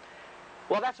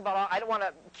 Well, that's about all. I don't want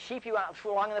to keep you out too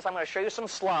long on this. I'm going to show you some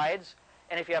slides,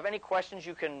 and if you have any questions,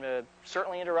 you can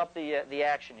certainly interrupt the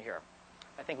action here.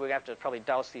 I think we have to probably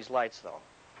douse these lights, though.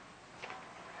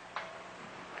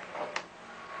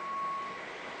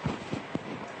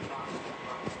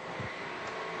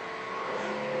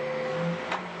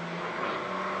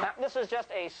 Now, this is just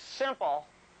a simple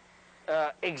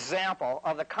example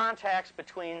of the contacts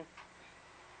between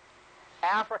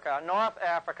Africa, North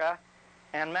Africa,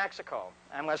 and Mexico.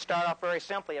 I'm going to start off very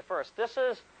simply at first. This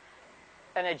is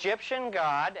an Egyptian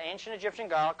god, ancient Egyptian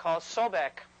god called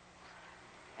Sobek.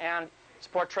 And it's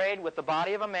portrayed with the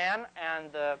body of a man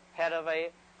and the head of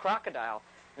a crocodile.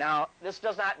 Now, this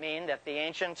does not mean that the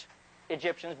ancient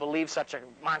Egyptians believed such a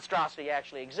monstrosity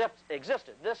actually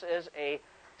existed. This is a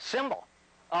symbol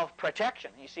of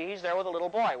protection. You see, he's there with a little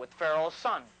boy, with Pharaoh's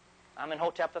son,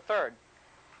 Amenhotep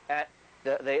III.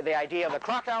 The idea of the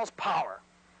crocodile's power.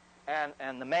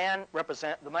 And the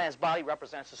man's body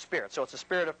represents a spirit. So it's a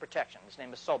spirit of protection. His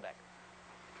name is Sobek.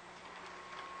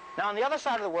 Now, on the other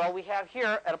side of the world, we have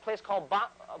here at a place called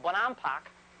Bonampak,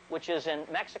 which is in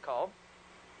Mexico,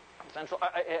 central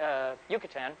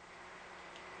Yucatan.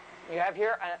 You have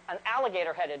here an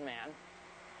alligator-headed man.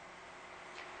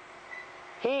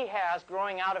 He has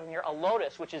growing out of him here a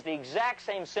lotus, which is the exact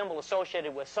same symbol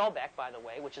associated with Sobek, by the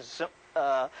way, which is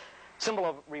symbol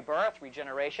of rebirth,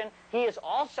 regeneration. He is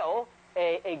also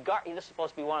a guard. This is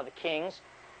supposed to be one of the kings,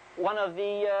 one of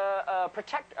the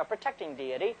protecting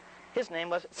deity. His name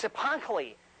was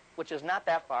Tsipankli, which is not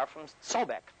that far from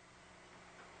Sobek.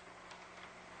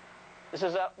 This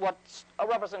is a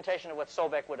representation of what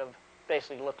Sobek would have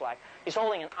basically looked like. He's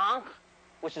holding an ankh,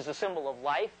 which is a symbol of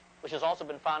life, which has also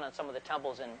been found in some of the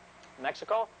temples in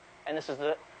Mexico. And this is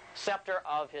the scepter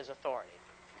of his authority.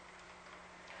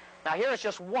 Now, here is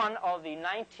just one of the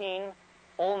 19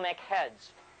 Olmec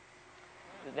heads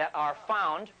that are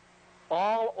found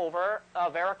all over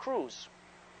Veracruz.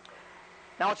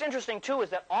 Now, what's interesting, too, is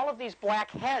that all of these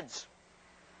black heads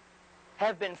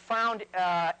have been found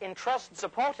in Tres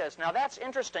Zapotes. Now, that's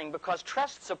interesting because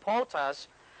Tres Zapotes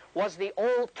was the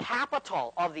old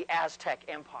capital of the Aztec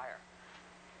Empire.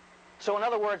 So, in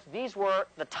other words, these were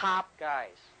the top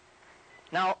guys.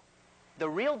 Now, the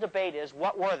real debate is,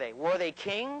 what were they? Were they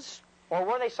kings, or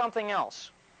were they something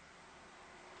else?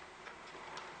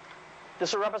 This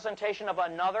is a representation of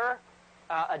another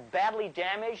a badly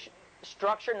damaged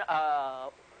structure,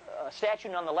 statue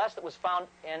nonetheless, that was found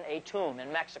in a tomb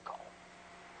in Mexico.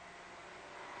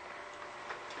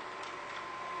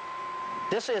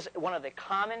 This is one of the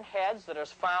common heads that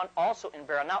is found also in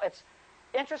Vera. Now, it's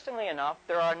interestingly enough,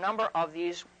 there are a number of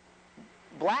these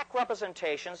black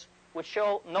representations which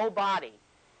show no body,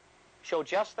 show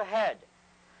just the head.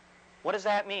 What does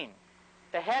that mean?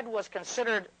 The head was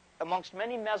considered amongst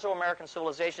many Mesoamerican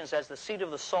civilizations as the seat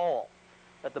of the soul,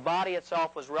 that the body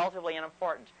itself was relatively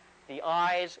unimportant. The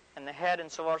eyes and the head and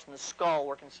so forth and the skull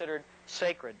were considered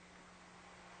sacred.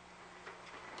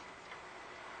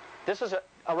 This is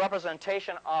a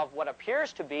representation of what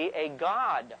appears to be a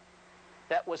god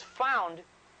that was found,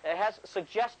 that has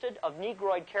suggested of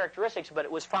Negroid characteristics, but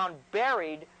it was found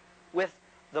buried with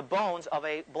the bones of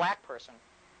a black person,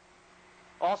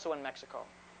 also in Mexico.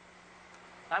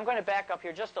 I'm going to back up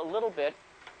here just a little bit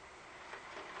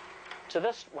to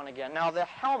this one again. Now the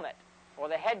helmet, or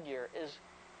the headgear,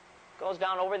 goes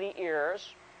down over the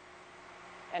ears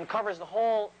and covers the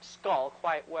whole skull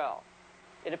quite well.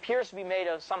 It appears to be made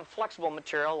of some flexible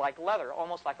material like leather,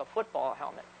 almost like a football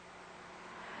helmet.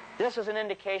 This is an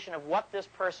indication of what this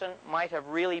person might have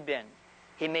really been.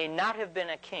 He may not have been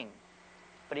a king,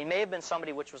 but he may have been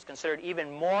somebody which was considered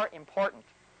even more important.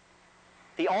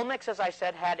 The Olmecs, as I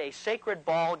said, had a sacred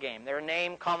ball game. Their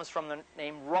name comes from the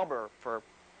name rubber for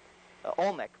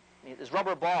Olmec. It's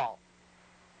rubber ball.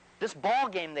 This ball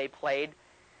game they played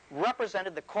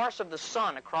represented the course of the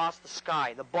sun across the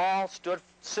sky. The ball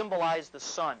symbolized the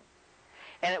sun.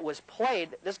 And it was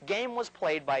played, this game was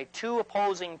played by two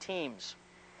opposing teams.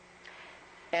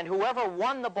 And whoever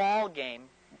won the ball game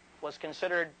was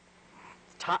considered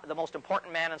the most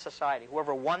important man in society,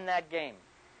 whoever won that game.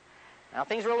 Now,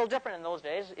 things were a little different in those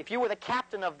days. If you were the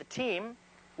captain of the team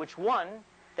which won,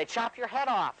 they chopped your head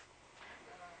off.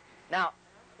 Now,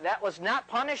 that was not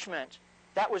punishment.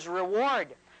 That was reward,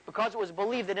 because it was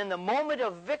believed that in the moment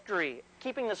of victory,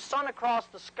 keeping the sun across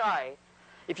the sky,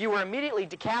 if you were immediately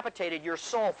decapitated, your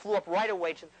soul flew up right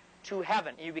away to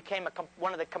heaven, and you became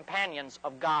one of the companions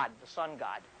of God, the sun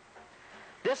god.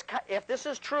 If this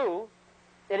is true,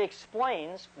 it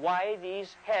explains why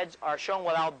these heads are shown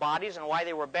without bodies and why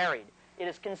they were buried. It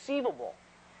is conceivable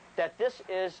that this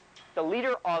is the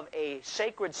leader of a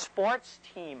sacred sports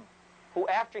team who,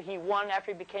 after he won,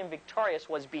 after he became victorious,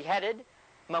 was beheaded,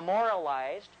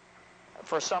 memorialized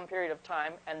for some period of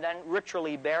time, and then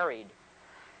ritually buried.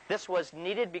 This was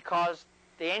needed because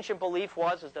the ancient belief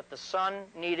was that the sun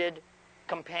needed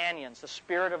companions. The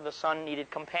spirit of the sun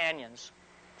needed companions,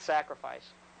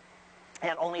 sacrifice.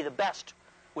 And only the best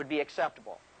would be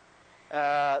acceptable.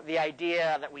 The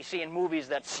idea that we see in movies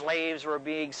that slaves were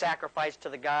being sacrificed to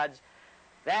the gods,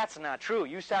 that's not true.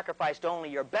 You sacrificed only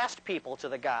your best people to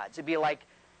the gods. It'd be like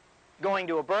going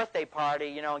to a birthday party,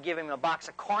 you know, and giving them a box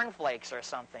of cornflakes or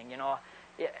something, you know.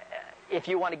 If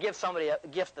you want to give somebody a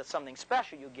gift that's something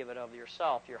special, you give it of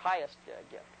yourself, your highest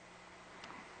gift.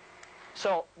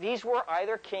 So these were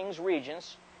either kings,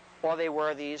 regents, or they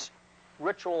were these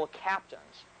ritual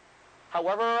captains.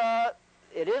 However,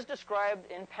 it is described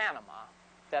in Panama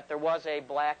that there was a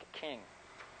black king.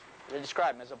 They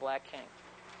describe him as a black king.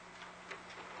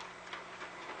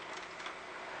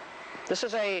 This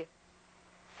is a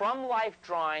from-life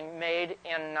drawing made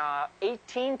in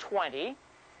 1820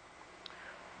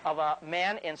 of a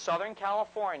man in Southern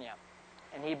California.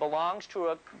 And he belongs to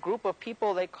a group of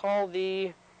people they call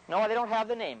the... No, they don't have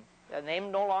the name. The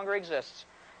name no longer exists.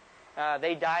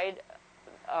 They died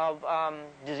of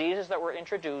diseases that were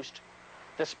introduced.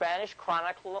 The Spanish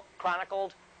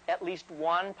chronicled at least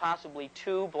one, possibly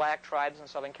two, black tribes in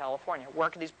Southern California. Where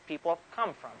could these people have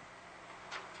come from?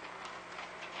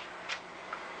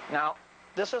 Now,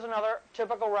 this is another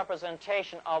typical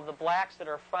representation of the blacks that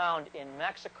are found in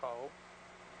Mexico.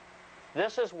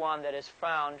 This is one that is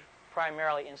found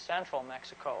primarily in central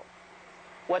Mexico.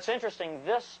 What's interesting,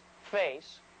 this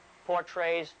face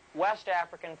portrays West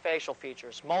African facial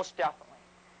features, most definitely.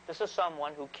 This is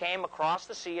someone who came across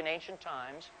the sea in ancient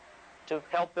times to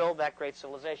help build that great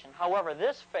civilization. However,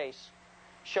 this face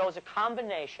shows a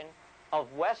combination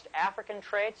of West African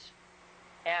traits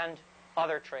and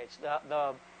other traits.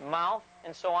 The mouth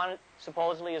and so on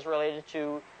supposedly is related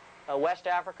to West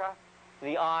Africa,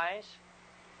 the eyes,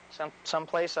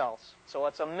 someplace else. So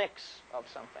it's a mix of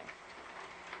something.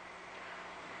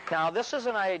 Now, this is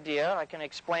an idea. I can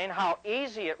explain how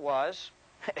easy it was.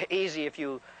 Easy if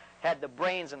you had the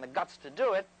brains and the guts to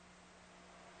do it.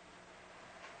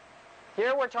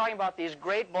 Here we're talking about these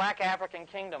great black African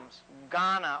kingdoms,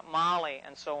 Ghana, Mali,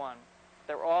 and so on.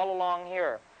 They're all along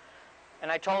here.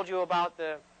 And I told you about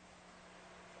the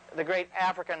great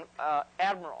African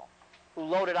admiral who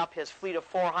loaded up his fleet of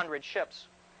 400 ships.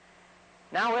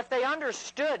 Now, if they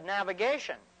understood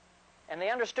navigation, and they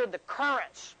understood the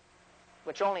currents,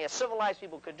 which only a civilized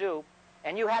people could do,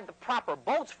 and you had the proper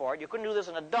boats for it, you couldn't do this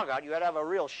in a dugout, you had to have a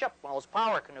real ship, one of those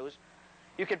power canoes,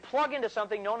 you could plug into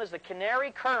something known as the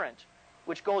Canary Current,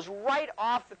 which goes right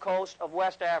off the coast of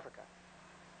West Africa.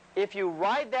 If you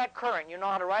ride that current, you know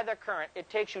how to ride that current, it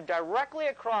takes you directly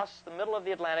across the middle of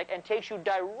the Atlantic and takes you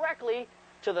directly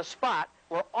to the spot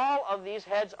where all of these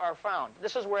heads are found.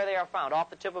 This is where they are found, off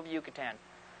the tip of Yucatan.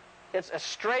 It's a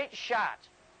straight shot.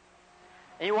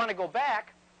 And you want to go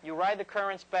back, you ride the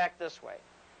currents back this way.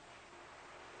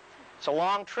 It's a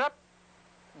long trip,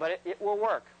 but it will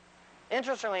work.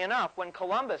 Interestingly enough, when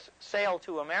Columbus sailed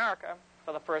to America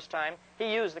for the first time,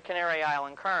 he used the Canary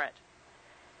Island current.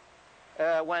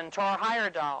 when Thor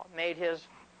Heyerdahl made his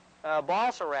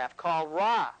balsa raft called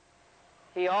Ra,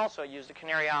 he also used the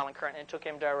Canary Island current and took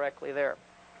him directly there.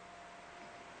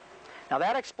 Now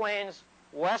that explains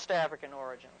West African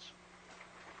origins.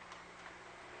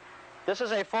 This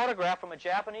is a photograph from a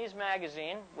Japanese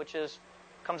magazine, which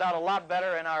comes out a lot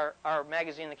better in our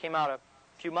magazine that came out a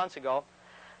few months ago.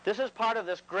 This is part of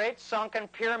this great sunken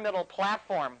pyramidal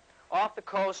platform off the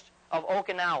coast of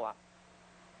Okinawa.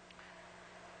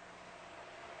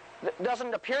 There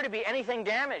doesn't appear to be anything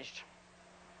damaged.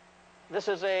 This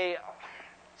is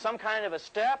some kind of a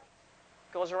step.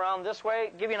 Goes around this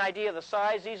way. Give you an idea of the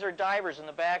size. These are divers in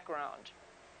the background.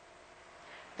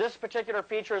 This particular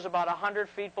feature is about 100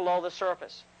 feet below the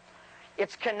surface.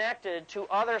 It's connected to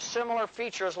other similar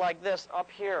features like this up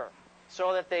here,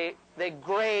 so that they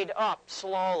grade up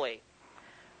slowly.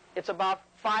 It's about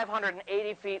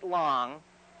 580 feet long.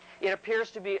 It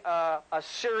appears to be a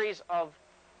series of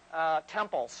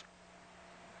temples.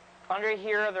 Under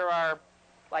here there are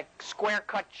like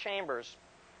square-cut chambers.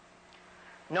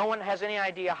 No one has any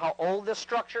idea how old this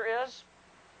structure is.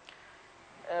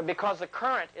 Because the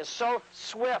current is so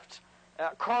swift,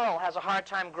 coral has a hard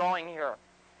time growing here.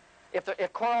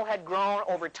 If coral had grown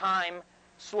over time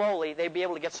slowly, they'd be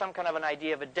able to get some kind of an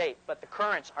idea of a date. But the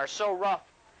currents are so rough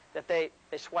that they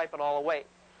swipe it all away.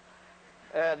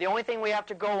 The only thing we have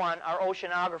to go on are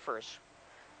oceanographers.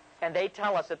 And they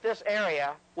tell us that this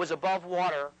area was above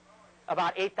water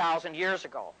about 8,000 years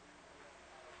ago.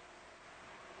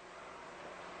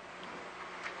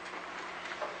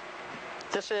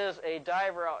 This is a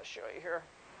diver, I'll show you here,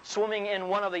 swimming in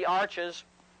one of the arches.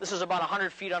 This is about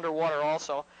 100 feet underwater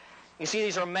also. You see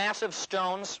these are massive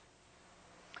stones,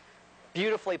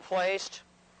 beautifully placed.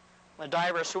 The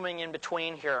diver is swimming in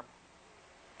between here.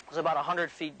 It's about 100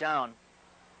 feet down.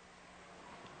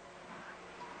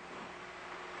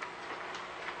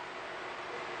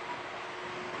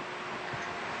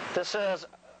 This is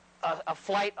a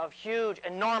flight of huge,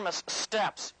 enormous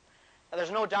steps. Now, there's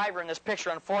no diver in this picture,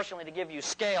 unfortunately, to give you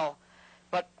scale,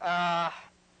 but a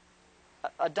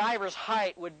diver's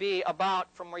height would be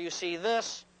about from where you see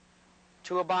this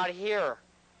to about here.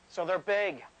 So they're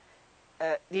big.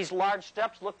 These large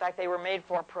steps look like they were made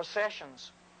for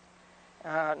processions.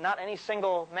 Not any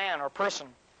single man or person.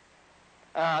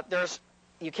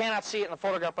 You cannot see it in the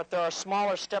photograph, but there are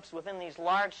smaller steps within these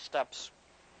large steps.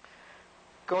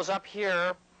 Goes up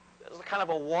here. There's kind of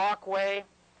a walkway.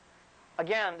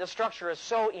 Again, this structure is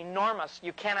so enormous,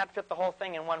 you cannot fit the whole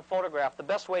thing in one photograph. The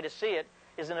best way to see it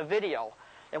is in a video.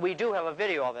 And we do have a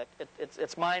video of it.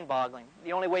 It's mind-boggling.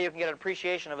 The only way you can get an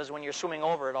appreciation of it is when you're swimming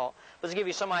over it all. But to give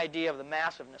you some idea of the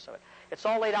massiveness of it. It's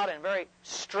all laid out in very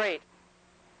straight,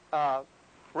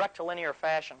 rectilinear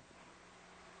fashion.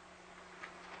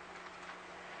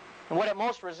 And what it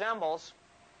most resembles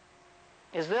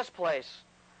is this place.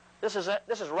 This is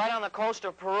right on the coast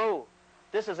of Peru.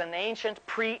 This is an ancient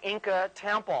pre-Inca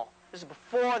temple. This is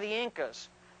before the Incas.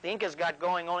 The Incas got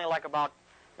going only like about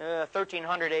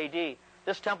 1300 AD.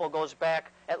 This temple goes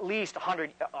back at least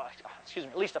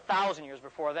 1,000 years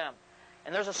before them.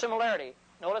 And there's a similarity.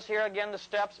 Notice here again the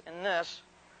steps in this,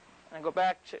 and I go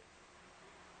back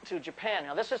to Japan.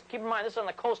 Now this is, keep in mind, this is on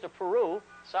the coast of Peru,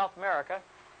 South America.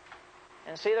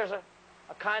 And see, there's a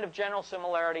kind of general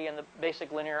similarity in the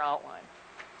basic linear outline.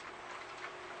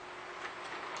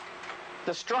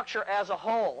 The structure as a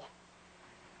whole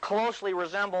closely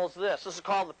resembles this. This is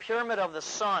called the Pyramid of the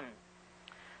Sun.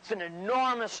 It's an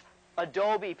enormous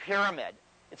adobe pyramid.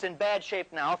 It's in bad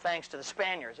shape now thanks to the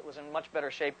Spaniards. It was in much better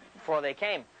shape before they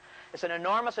came. It's an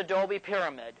enormous adobe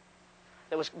pyramid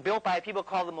that was built by people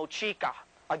called the Mochica.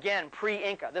 Again,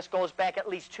 pre-Inca. This goes back at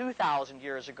least 2,000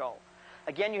 years ago.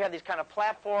 Again, you have these kind of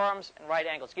platforms and right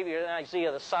angles. To give you an idea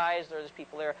of the size, there's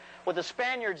people there. What the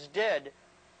Spaniards did,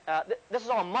 this is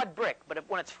all mud brick, but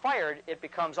when it's fired, it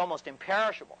becomes almost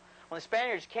imperishable. When the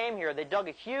Spaniards came here, they dug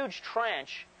a huge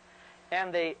trench,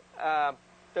 and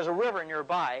there's a river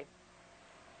nearby,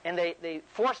 and they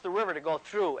forced the river to go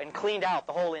through and cleaned out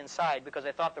the whole inside because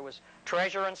they thought there was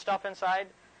treasure and stuff inside.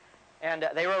 And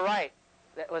they were right.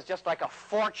 It was just like a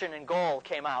fortune in gold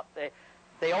came out.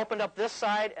 They opened up this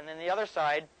side and then the other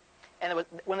side, and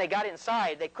when they got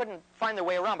inside, they couldn't find their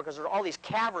way around because there were all these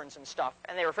caverns and stuff,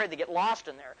 and they were afraid to get lost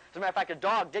in there. As a matter of fact, a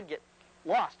dog did get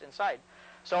lost inside.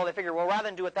 So they figured, well, rather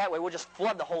than do it that way, we'll just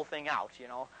flood the whole thing out, you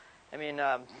know. I mean,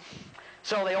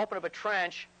 so they opened up a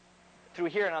trench through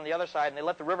here and on the other side, and they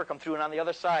let the river come through, and on the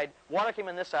other side, water came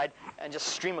in this side, and just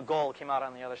a stream of gold came out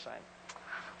on the other side.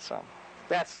 So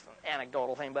that's an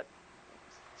anecdotal thing, but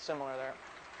similar there.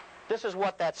 This is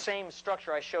what that same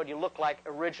structure I showed you looked like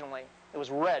originally. It was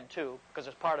red, too, because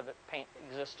there's part of it paint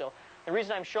exists still. The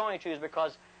reason I'm showing it to you is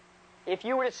because if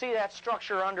you were to see that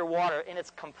structure underwater in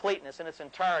its completeness, in its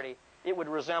entirety, it would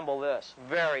resemble this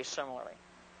very similarly.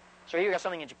 So here you got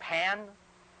something in Japan,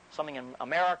 something in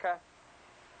America,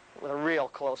 with a real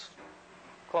close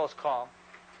call.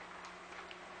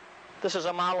 This is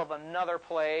a model of another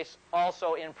place,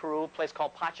 also in Peru, a place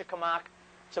called Pachacamac.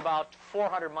 It's about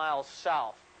 400 miles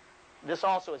south. This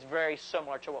also is very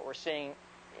similar to what we're seeing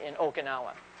in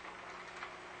Okinawa.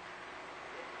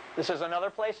 This is another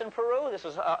place in Peru. This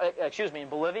is, in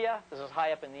Bolivia. This is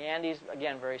high up in the Andes.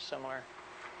 Again, very similar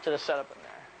to the setup in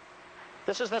there.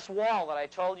 This is this wall that I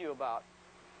told you about.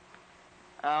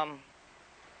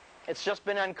 It's just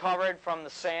been uncovered from the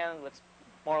sand that's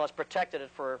more or less protected it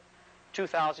for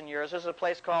 2,000 years. This is a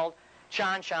place called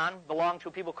Chanchan, belonged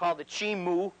to people called the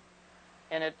Chimu,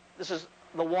 and this is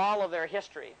the wall of their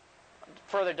history.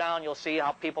 Further down, you'll see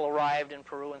how people arrived in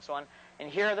Peru and so on.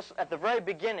 And here, at the very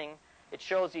beginning, it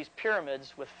shows these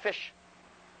pyramids with fish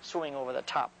swimming over the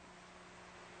top.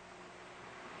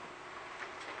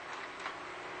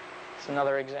 It's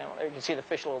another example. There you can see the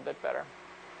fish a little bit better.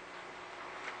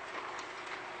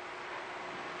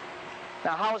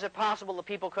 Now, how is it possible that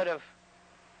people could have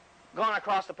gone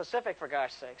across the Pacific, for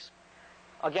gosh sakes?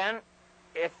 Again,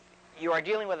 if you are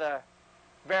dealing with a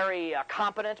very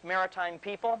competent maritime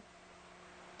people,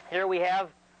 here we have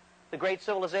the great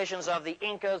civilizations of the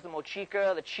Incas, the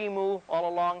Mochica, the Chimu, all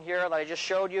along here that I just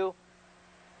showed you.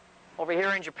 Over here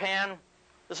in Japan,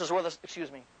 this is where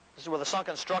the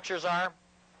sunken structures are,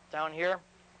 down here.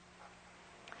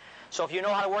 So if you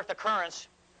know how to work the currents,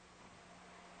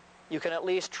 you can at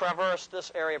least traverse this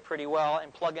area pretty well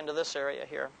and plug into this area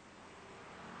here.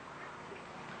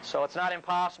 So it's not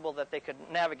impossible that they could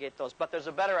navigate those, but there's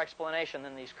a better explanation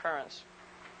than these currents.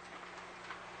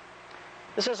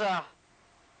 This is a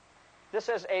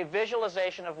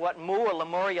visualization of what Mu or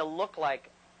Lemuria looked like.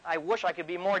 I wish I could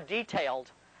be more detailed.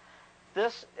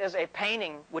 This is a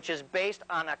painting which is based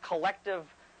on the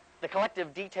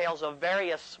collective details of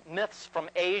various myths from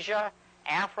Asia,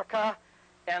 Africa,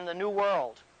 and the New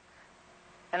World.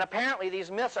 And apparently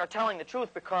these myths are telling the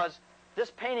truth because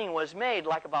this painting was made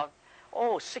like about,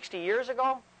 60 years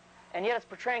ago, and yet it's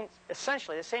portraying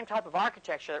essentially the same type of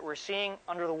architecture that we're seeing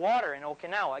under the water in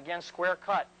Okinawa, again, square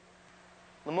cut.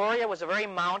 Lemuria was a very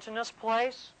mountainous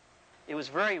place. It was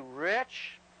very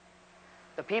rich.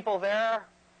 The people there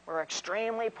were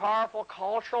extremely powerful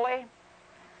culturally.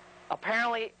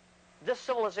 Apparently, this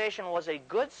civilization was a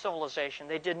good civilization.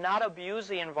 They did not abuse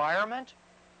the environment.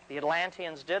 The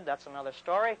Atlanteans did. That's another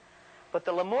story. But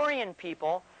the Lemurian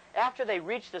people, after they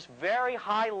reached this very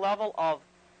high level of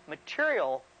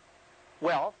material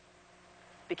wealth,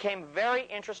 became very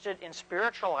interested in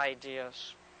spiritual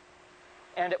ideas.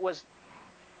 And it was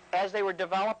as they were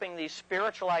developing these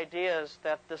spiritual ideas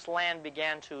that this land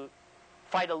began to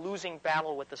fight a losing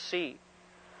battle with the sea.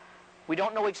 We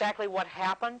don't know exactly what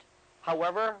happened.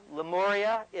 However,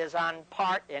 Lemuria is on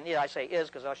part, and I say is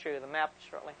because I'll show you the map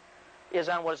shortly, is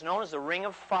on what is known as the Ring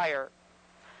of Fire.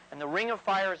 And the Ring of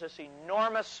Fire is this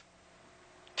enormous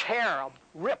tear, a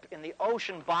rip in the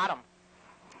ocean bottom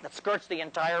that skirts the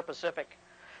entire Pacific.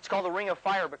 It's called the Ring of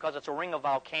Fire because it's a ring of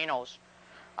volcanoes.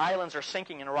 Islands are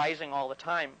sinking and rising all the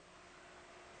time.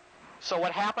 So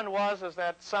what happened was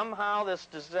that somehow this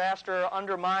disaster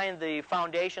undermined the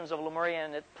foundations of Lemuria,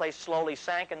 and the place slowly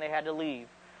sank, and they had to leave.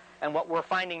 And what we're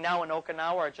finding now in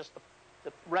Okinawa are just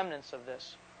the remnants of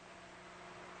this.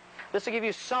 This will give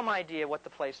you some idea what the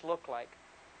place looked like.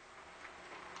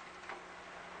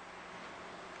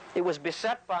 It was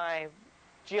beset by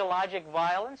geologic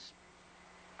violence.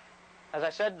 As I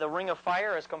said, the Ring of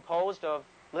Fire is composed of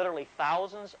literally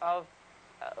thousands of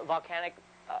volcanic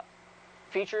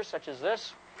features such as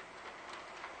this.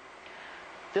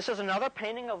 This is another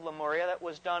painting of Lemuria that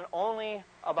was done only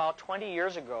about 20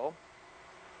 years ago.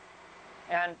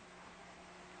 And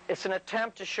it's an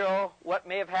attempt to show what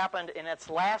may have happened in its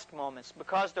last moments,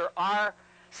 because there are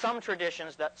some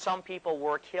traditions that some people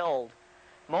were killed.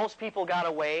 Most people got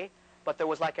away, but there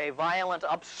was like a violent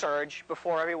upsurge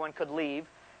before everyone could leave,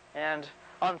 and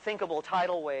unthinkable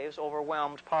tidal waves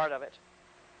overwhelmed part of it.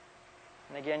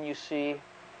 And again, you see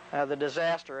the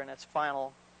disaster in its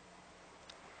final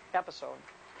episode.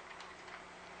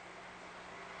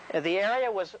 The area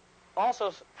was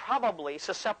also probably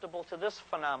susceptible to this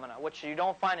phenomena, which you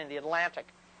don't find in the Atlantic.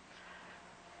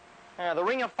 The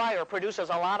Ring of Fire produces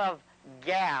a lot of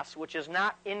gas, which is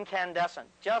not incandescent,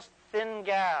 just thin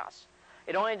gas.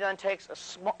 It only then takes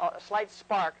a slight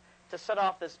spark to set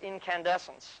off this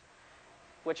incandescence,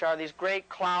 which are these great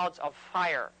clouds of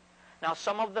fire. Now,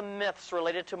 some of the myths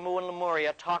related to Mu and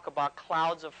Lemuria talk about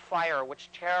clouds of fire which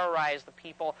terrorized the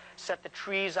people, set the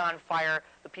trees on fire.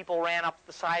 The people ran up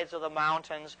the sides of the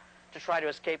mountains to try to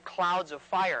escape clouds of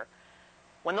fire.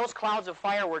 When those clouds of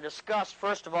fire were discussed,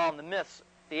 first of all, in the myths,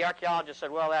 the archaeologists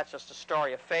said, well, that's just a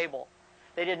story, a fable.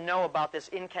 They didn't know about this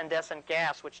incandescent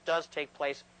gas, which does take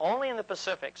place only in the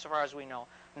Pacific, so far as we know,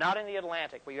 not in the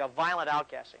Atlantic, where you have violent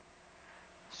outgassing.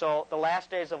 So the last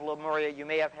days of Lemuria, you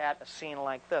may have had a scene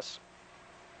like this.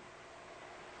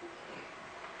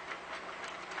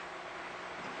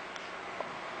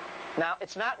 Now,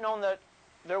 it's not known that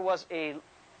there was a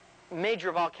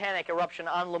major volcanic eruption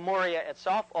on Lemuria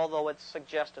itself, although it's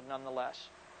suggested nonetheless.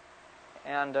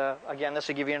 And again, this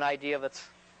will give you an idea of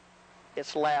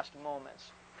its last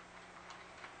moments.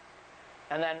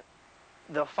 And then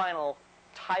the final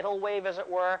tidal wave, as it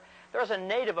were. There's a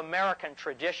Native American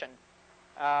tradition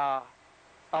of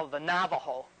the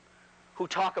Navajo who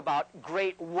talk about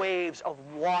great waves of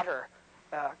water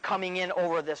coming in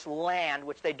over this land,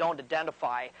 which they don't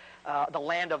identify, the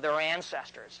land of their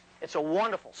ancestors. It's a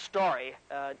wonderful story,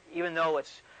 even though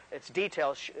it's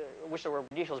details, I wish there were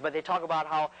details, but they talk about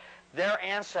how their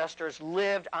ancestors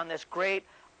lived on this great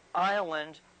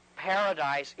island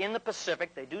paradise in the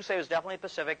Pacific. They do say it was definitely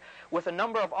Pacific, with a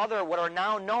number of other what are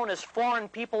now known as foreign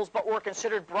peoples, but were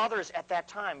considered brothers at that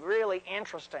time. Really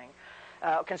interesting.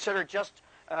 Considered just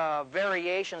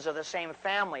variations of the same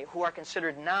family, who are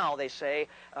considered now, they say,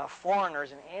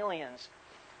 foreigners and aliens.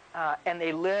 And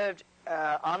they lived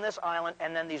on this island,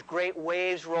 and then these great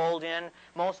waves rolled in.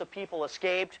 Most of the people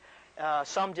escaped.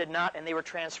 Some did not, and they were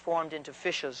transformed into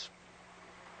fishes.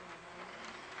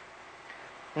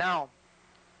 Now,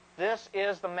 this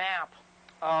is the map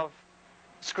of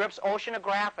Scripps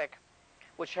Oceanographic,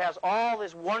 which has all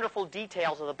these wonderful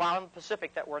details of the bottom of the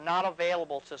Pacific that were not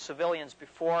available to civilians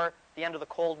before the end of the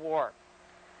Cold War.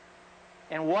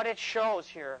 And what it shows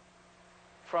here,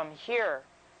 from here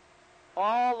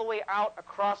all the way out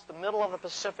across the middle of the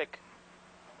Pacific,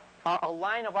 are a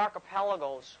line of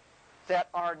archipelagos that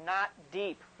are not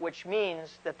deep, which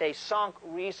means that they sunk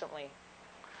recently.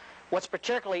 What's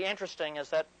particularly interesting is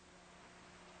that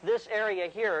this area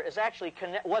here is actually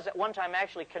was at one time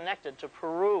actually connected to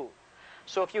Peru.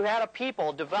 So if you had a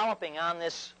people developing on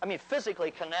this, I mean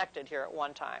physically connected here at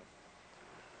one time,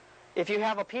 if you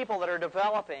have a people that are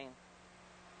developing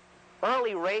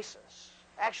early races,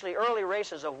 actually early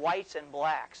races of whites and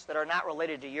blacks that are not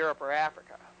related to Europe or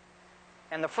Africa,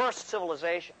 and the first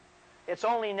civilization, it's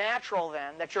only natural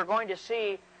then that you're going to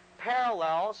see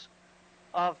parallels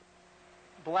of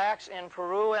blacks in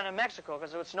Peru and in Mexico,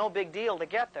 because it's no big deal to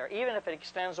get there, even if it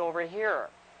extends over here.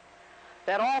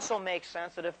 That also makes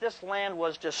sense that if this land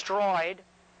was destroyed,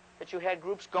 that you had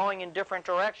groups going in different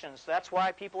directions. That's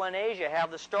why people in Asia have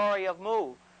the story of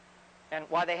Mu, and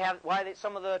why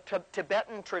some of the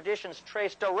Tibetan traditions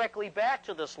trace directly back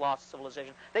to this lost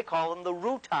civilization. They call them the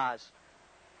Rutas.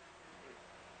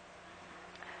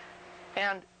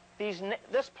 And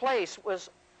this place was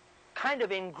kind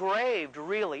of engraved,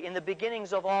 really, in the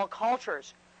beginnings of all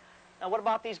cultures. Now, what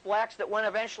about these blacks that went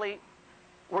eventually,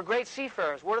 were great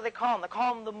seafarers? What do they call them? They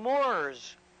call them the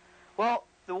Moors. Well,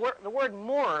 the word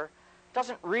Moor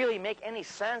doesn't really make any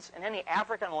sense in any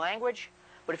African language,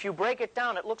 but if you break it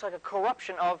down, it looks like a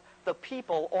corruption of the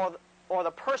people or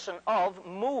the person of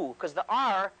Mu, because the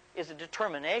R is a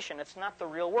determination. It's not the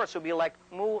real word. So it would be like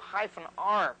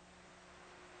Mu-R.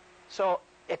 So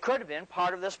it could have been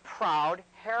part of this proud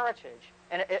heritage,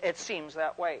 and it seems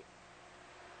that way.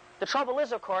 The trouble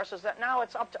is, of course, is that now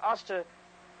it's up to us to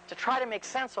try to make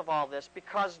sense of all this,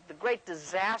 because the great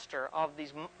disaster of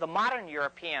the modern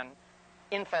European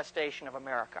infestation of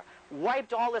America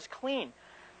wiped all this clean.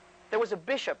 There was a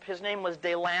bishop, his name was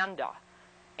De Landa,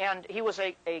 and he was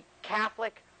a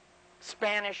Catholic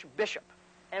Spanish bishop.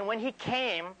 And when he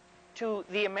came to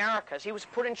the Americas, he was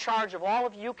put in charge of all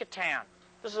of Yucatan.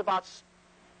 This is about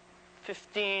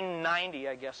 1590,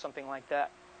 I guess, something like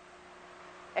that.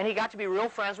 And he got to be real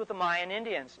friends with the Mayan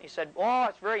Indians. He said, oh,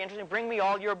 it's very interesting, bring me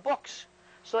all your books.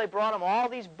 So they brought him all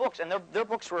these books, and their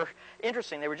books were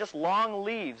interesting. They were just long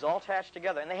leaves all attached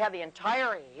together. And they had the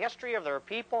entire history of their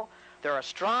people, their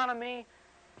astronomy,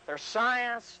 their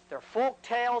science, their folk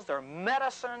tales, their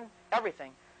medicine,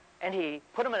 everything. And he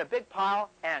put them in a big pile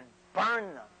and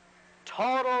burned them.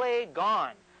 Totally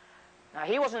gone. Now,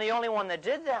 he wasn't the only one that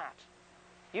did that.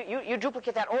 You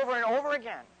duplicate that over and over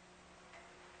again.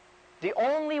 The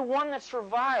only one that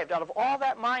survived out of all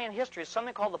that Mayan history is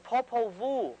something called the Popol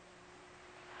Vuh.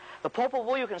 The Popol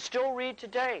Vuh you can still read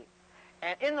today.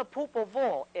 And in the Popol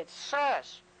Vuh, it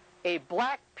says, a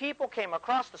black people came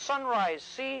across the Sunrise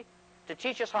Sea to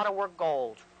teach us how to work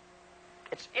gold.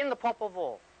 It's in the Popol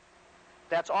Vuh.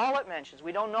 That's all it mentions.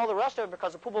 We don't know the rest of it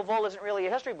because the Popol Vuh isn't really a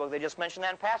history book. They just mention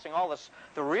that in passing. All this,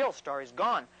 the real story's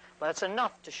gone. But it's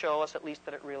enough to show us at least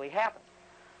that it really happened.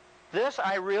 This,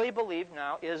 I really believe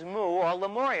now, is Mu or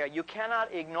Lemuria. You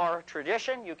cannot ignore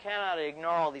tradition. You cannot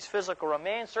ignore all these physical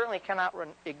remains. Certainly cannot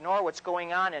ignore what's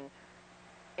going on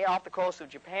off the coast of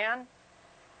Japan.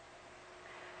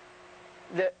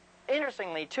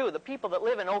 Interestingly, too, the people that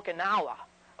live in Okinawa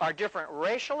are different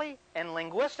racially and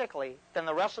linguistically than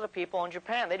the rest of the people in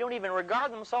Japan. They don't even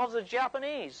regard themselves as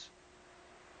Japanese.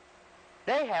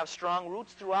 They have strong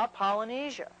roots throughout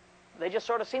Polynesia. They just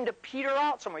sort of seem to peter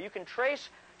out somewhere. You can trace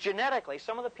genetically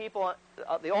some of the people,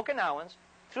 the Okinawans,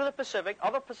 through the Pacific,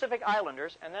 other Pacific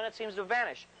Islanders, and then it seems to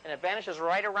vanish. And it vanishes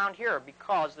right around here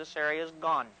because this area is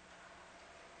gone.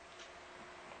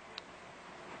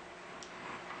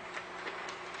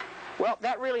 Well,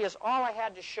 that really is all I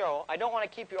had to show. I don't want to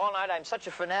keep you all night. I'm such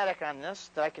a fanatic on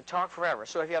this that I could talk forever.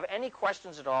 So if you have any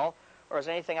questions at all, or is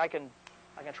anything I can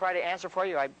try to answer for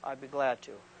you, I'd be glad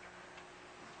to.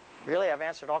 Really, I've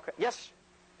answered all. Yes.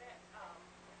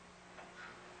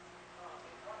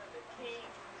 One of the kings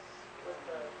with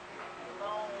the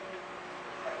long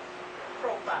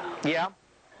profile. Yeah.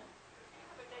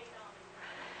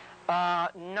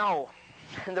 No.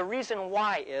 The reason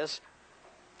why is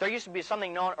there used to be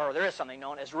something known, or there is something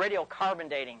known as radiocarbon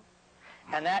dating.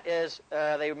 And that is,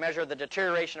 they measure the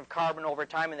deterioration of carbon over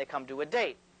time and they come to a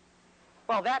date.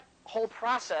 Well, that whole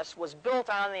process was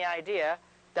built on the idea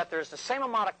that there's the same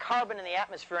amount of carbon in the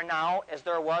atmosphere now as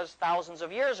there was thousands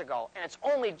of years ago. And it's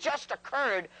only just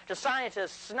occurred to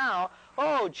scientists now,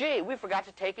 oh, gee, we forgot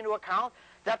to take into account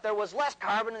that there was less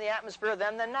carbon in the atmosphere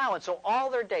then than now. And so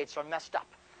all their dates are messed up.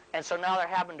 And so now they're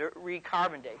having to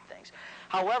recarbon date things.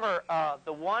 However,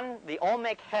 the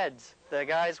Olmec heads, the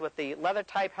guys with the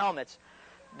leather-type helmets,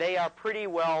 they are pretty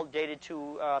well dated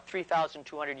to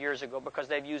 3,200 years ago because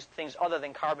they've used things other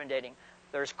than carbon dating.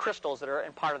 There's crystals that are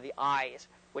in part of the eyes,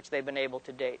 which they've been able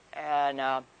to date, and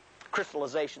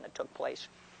crystallization that took place,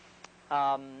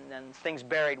 and things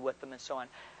buried with them and so on.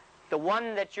 The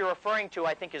one that you're referring to,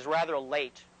 I think, is rather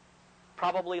late,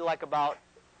 probably like about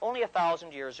only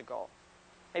 1,000 years ago.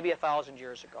 Maybe 1,000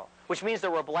 years ago, which means there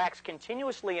were blacks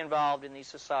continuously involved in these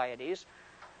societies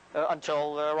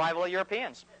until the arrival of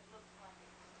Europeans.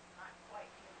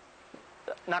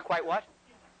 Not quite what?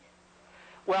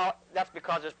 Well, that's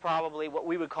because it's probably what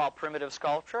we would call primitive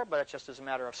sculpture, but it's just as a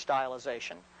matter of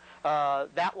stylization.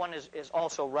 That one is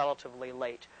also relatively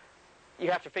late.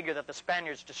 You have to figure that the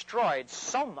Spaniards destroyed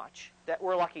so much that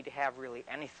we're lucky to have really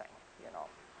anything, you know.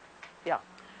 Yeah.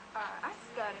 I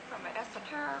studied from an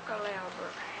esoterical level,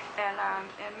 and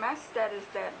in my studies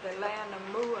that the land of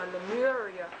Mu or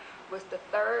Lemuria was the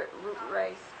third root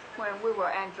race when we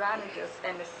were androgynous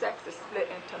and the sexes split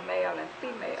into male and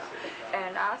female.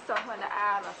 And also when the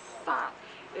island sunk,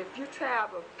 if you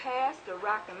travel past the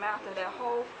Rocky Mountain, that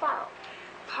whole fault,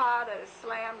 part of it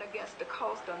slammed against the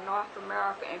coast of North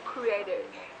America and created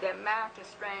that mountain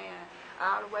strand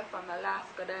all the way from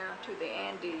Alaska down to the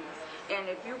Andes. And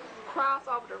if you cross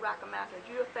over the Rocky Mountains,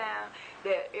 you'll find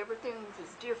that everything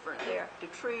is different there. The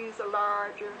trees are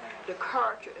larger, the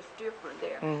culture is different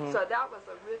there. Mm-hmm. So that was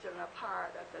original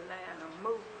part of the land of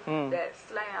Mu that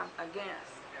slammed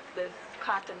against this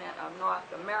continent of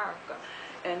North America.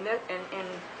 And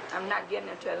I'm not getting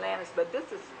into Atlantis, but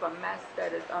this is from my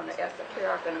studies on the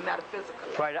esoteric and the metaphysical.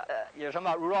 Right. You're talking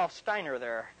about Rudolf Steiner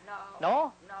there. No.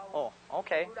 No? No. Oh,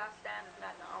 okay. Rudolf Steiner's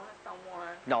not the only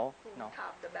someone who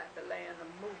talked about the land of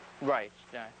Mu. Right.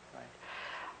 Yeah.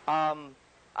 Right.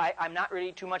 I'm not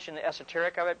really too much in the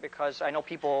esoteric of it because I know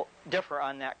people differ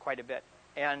on that quite a bit.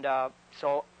 And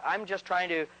so I'm just trying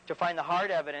to find the hard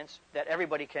evidence that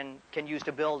everybody can use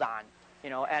to build on,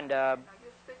 you know, and...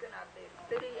 Speaking of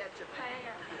the city of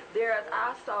Japan, there is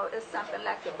also, it's something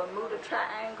like the Bermuda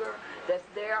Triangle that's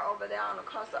there over there on the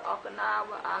coast of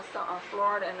Okinawa, also on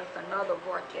Florida, and it's another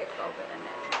vortex over in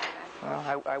that.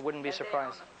 Well, I wouldn't be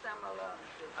surprised. Similar,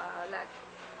 like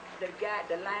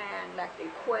the line, like the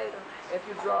equator, if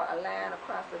you draw a line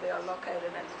across it, they are located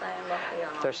in the same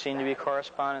location. There seem to be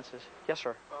correspondences. Yes,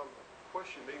 sir.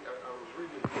 Question, I was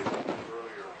reading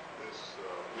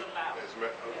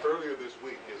earlier this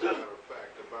week, as a matter of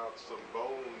fact, about some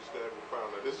bones that were found.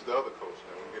 Now, this is the other coast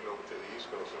now. We're getting over to the East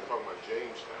Coast. I'm talking about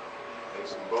Jamestown. And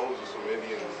some bones of some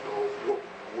Indians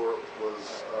was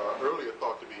earlier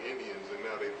thought to be Indians, and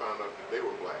now they found out that they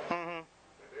were black. Mm-hmm.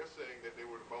 And they're saying that they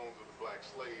were the bones of the black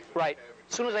slaves. Right.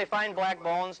 As soon as they find black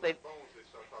bones,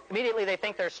 immediately they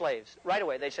think they're slaves. Right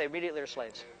away, they say immediately they're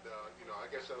slaves. And, I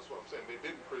guess that's what I'm saying. They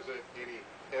didn't present any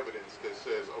evidence that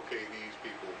says, okay, these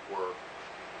people were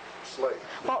slaves.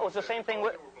 Well, it was the same thing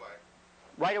with... They were black.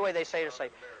 Right away they say to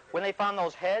slave. When they found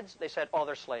those heads, they said, oh,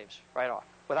 they're slaves, right off,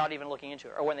 without even looking into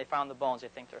it. Or when they found the bones, they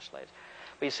think they're slaves.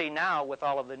 But you see now, with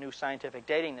all of the new scientific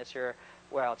dating this year,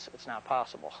 well, it's not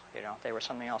possible. You know, they were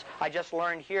something else. I just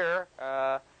learned here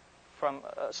from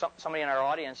somebody in our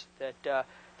audience that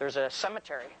there's a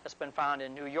cemetery that's been found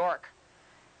in New York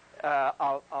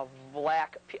of a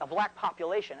black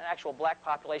population, an actual black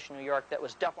population in New York that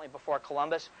was definitely before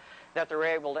Columbus, that they were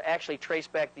able to actually trace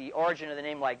back the origin of the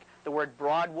name, like the word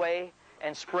Broadway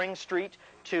and Spring Street,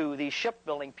 to the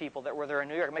shipbuilding people that were there in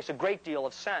New York. It makes a great deal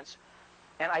of sense.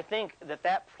 And I think that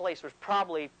that place was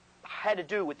probably had to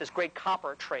do with this great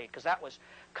copper trade, because that was,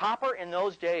 copper in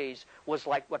those days was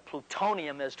like what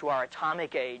plutonium is to our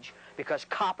atomic age, because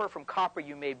from copper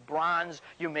you made bronze,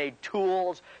 you made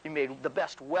tools, you made the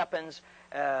best weapons,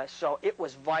 so it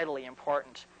was vitally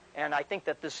important. And I think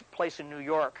that this place in New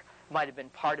York might have been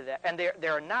part of that. And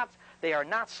they are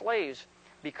not slaves,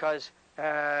 because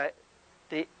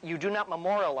you do not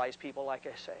memorialize people, like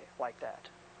I say, like that.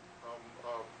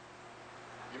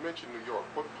 You mentioned New York.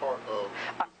 What part of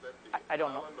I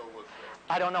don't know.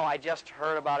 I don't know. I just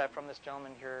heard about it from this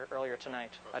gentleman here earlier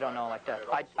tonight. I don't know like that.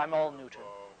 I'm all new to it.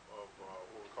 What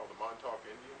we call the Montauk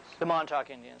Indians? The Montauk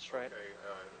Indians, right. Okay.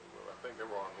 I think they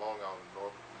were on Long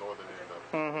Island, northern end of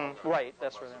Long Island. Right,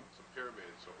 that's where they're. Some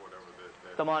pyramids or whatever.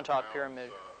 The Montauk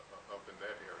Pyramid. Up in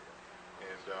that area.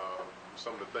 And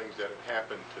some of the things that had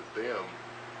happened to them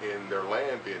in their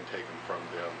land being taken from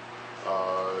them,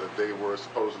 they were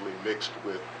supposedly mixed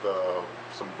with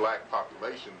some black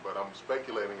population, but I'm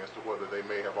speculating as to whether they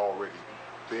may have already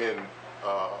been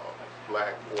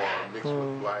black or mixed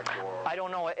with black or... I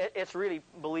don't know. It's really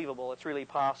believable. It's really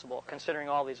possible, considering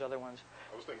all these other ones.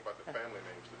 I was thinking about the family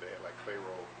names that they had, like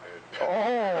Pharaoh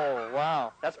and... Oh,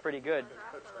 wow. That's pretty good.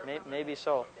 Maybe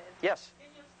so. Yes? In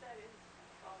your studies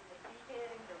on the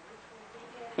beheading, the ritual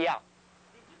beheading, yeah.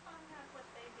 did you find out what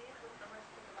they did with the rest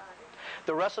of the body?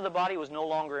 The rest of the body was no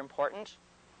longer important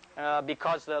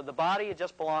because the body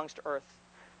just belongs to Earth.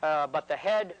 But the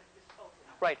head,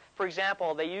 right. For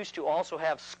example, they used to also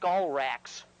have skull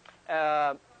racks.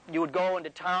 You would go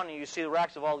into town and you see the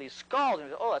racks of all these skulls, and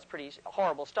you go, oh, that's pretty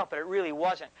horrible stuff, but it really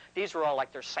wasn't. These were all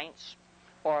like their saints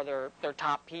or their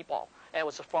top people. And it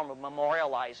was a form of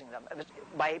memorializing them.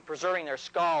 By preserving their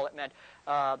skull, it meant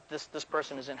this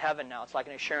person is in heaven now. It's like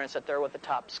an assurance that they're with the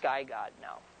top sky god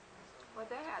now. Well,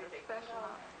 they had a special...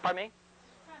 Pardon me?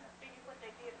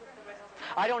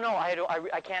 I don't know.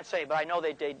 I can't say, but I know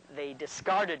they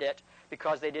discarded it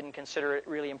because they didn't consider it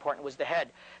really important. It was the head.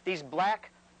 These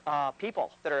black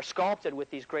people that are sculpted with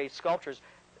these great sculptures,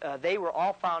 they were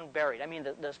all found buried. I mean,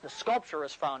 the sculpture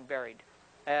is found buried,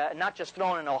 not just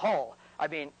thrown in a hole. I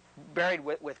mean, buried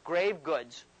with grave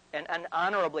goods and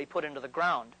honorably put into the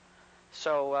ground.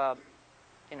 So,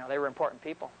 they were important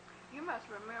people. You must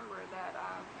remember that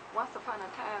once upon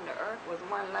a time the earth was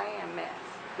one land mass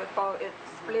before it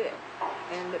split,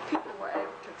 and the people were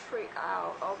able to trek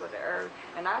out over the earth.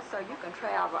 And also you can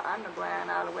travel underground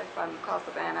all the way from the coast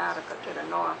of Antarctica to the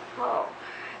North Pole.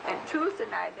 And Tuesday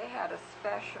night they had a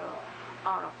special,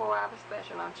 on a 4-hour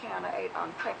special on Channel 8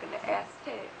 on tracking the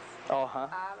Aztecs all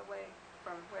the way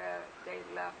from where they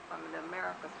left from the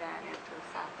Americas down into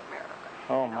South America.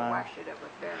 Oh, and I watched it. It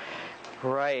was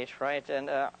very interesting. Right.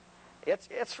 And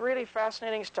it's really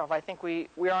fascinating stuff. I think we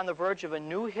are on the verge of a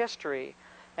new history,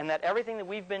 and that everything that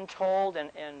we've been told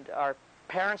and our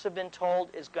parents have been told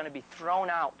is going to be thrown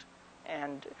out.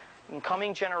 And in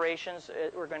coming generations,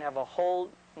 we're going to have a whole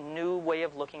new way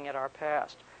of looking at our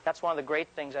past. That's one of the great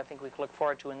things I think we can look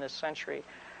forward to in this century,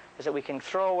 is that we can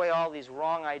throw away all these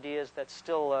wrong ideas that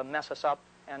still mess us up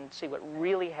and see what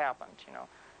really happened,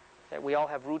 That we all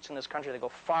have roots in this country that go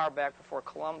far back before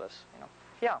Columbus,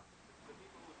 Yeah. The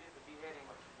people who did the beheading,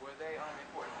 were they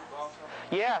important people also?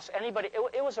 Yes, anybody.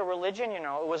 It was a religion,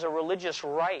 It was a religious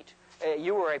rite.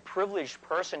 You were a privileged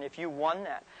person if you won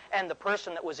that. And the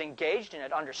person that was engaged in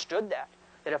it understood that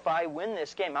if I win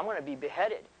this game, I'm going to be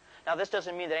beheaded. Now, this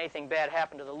doesn't mean that anything bad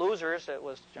happened to the losers. It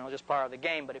was, just part of the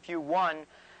game. But if you won,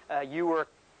 you were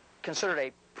considered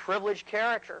a privileged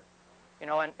character,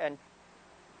 and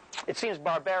it seems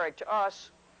barbaric to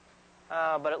us,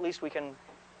 but at least we can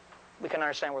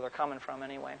understand where they're coming from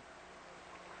anyway.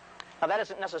 Now, that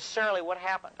isn't necessarily what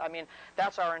happened. I mean,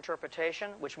 that's our interpretation,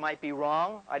 which might be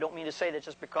wrong. I don't mean to say that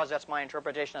just because that's my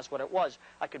interpretation, that's what it was.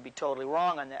 I could be totally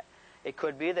wrong on that. It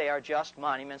could be they are just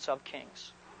monuments of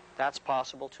kings. That's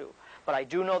possible, too. But I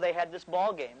do know they had this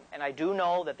ball game, and I do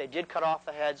know that they did cut off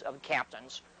the heads of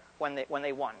captains when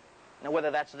they won. Now, whether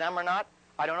that's them or not,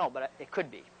 I don't know, but it could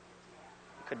be.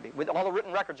 It could be. With all the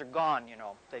written records are gone,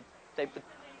 They did it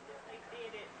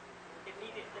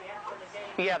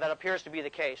Yeah, that appears to be the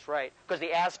case, right? Because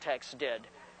the Aztecs did.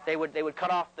 They would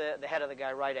cut off the head of the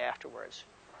guy right afterwards,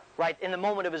 right in the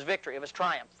moment of his victory, of his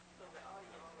triumph.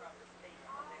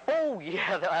 Oh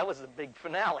yeah, that was the big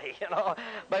finale, you know.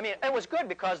 But I mean, it was good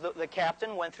because the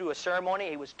captain went through a ceremony.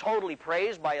 He was totally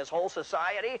praised by his whole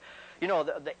society. You know,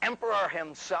 the emperor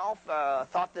himself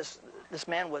thought this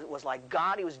man was like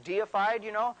God. He was deified,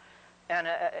 you know. And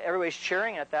everybody's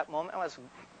cheering at that moment. Well, that's a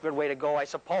good way to go, I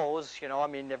suppose. You know, I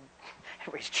mean,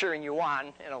 everybody's cheering you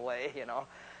on in a way, you know.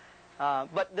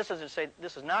 But this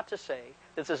is not to say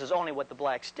that this is only what the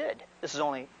blacks did. This is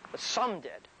only what some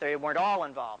did. They weren't all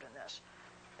involved in this.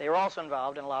 They were also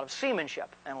involved in a lot of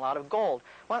seamanship and a lot of gold.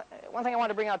 One thing I want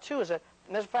to bring out, too, is that,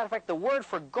 as a matter of fact, the word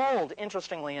for gold,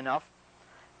 interestingly enough,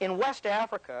 in West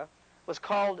Africa was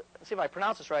called, let's see if I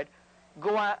pronounce this right,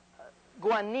 guanines.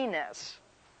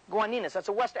 Guanines, that's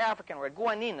a West African word,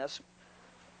 guanines,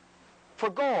 for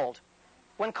gold.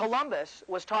 When Columbus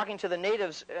was talking to the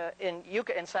natives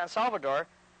in San Salvador,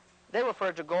 they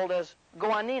referred to gold as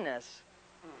guanines.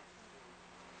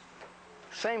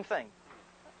 Same thing.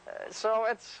 So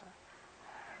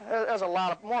there's a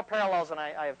lot of more parallels than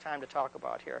I have time to talk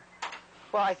about here.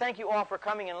 Well, I thank you all for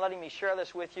coming and letting me share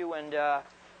this with you, and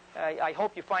I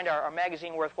hope you find our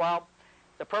magazine worthwhile.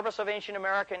 The purpose of Ancient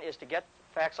American is to get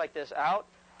facts like this out.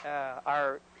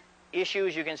 Our issue,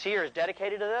 as you can see, is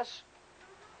dedicated to this,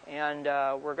 and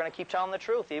we're going to keep telling the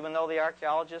truth, even though the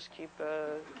archaeologists keep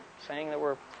saying that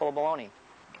we're full of baloney.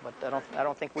 But I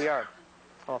don't think we are.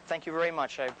 Well, thank you very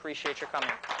much. I appreciate your coming.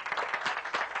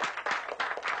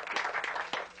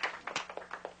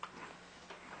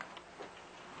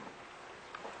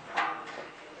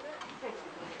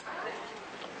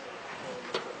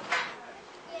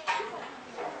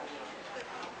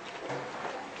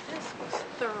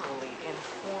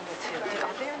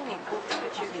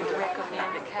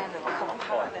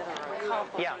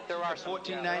 Yeah, there are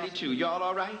 1492. Y'all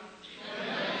all right?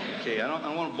 Okay, I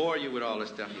don't want to bore you with all this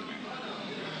stuff here.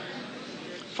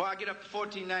 Before I get up to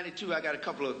 1492, I got a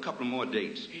couple more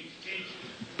dates.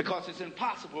 Because it's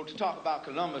impossible to talk about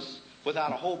Columbus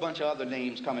without a whole bunch of other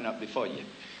names coming up before you.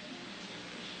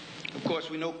 Of course,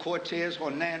 we know Cortez,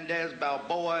 Hernandez,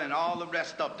 Balboa, and all the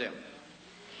rest of them.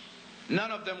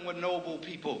 None of them were noble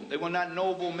people. They were not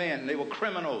noble men. They were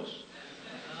criminals,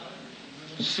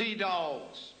 sea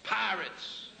dogs,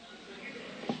 pirates,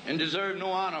 and deserve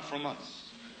no honor from us.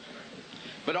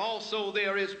 But also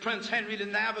there is Prince Henry the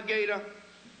Navigator,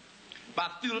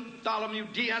 Bartholomew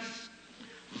Diaz,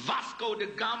 Vasco da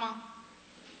Gama,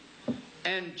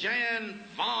 and Jan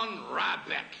von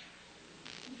Riebeck.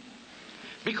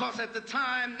 Because at the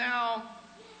time now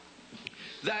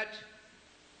that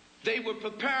they were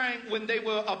preparing, when they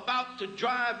were about to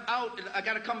drive out, and I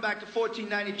got to come back to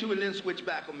 1492 and then switch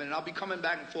back a minute. I'll be coming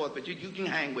back and forth, but you can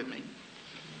hang with me.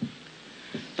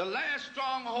 The last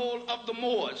stronghold of the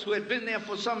Moors, who had been there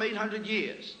for some 800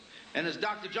 years. And as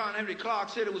Dr. John Henry Clark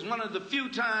said, it was one of the few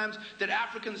times that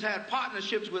Africans had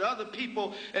partnerships with other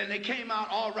people, and they came out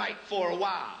all right for a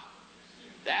while.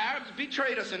 The Arabs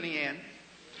betrayed us in the end.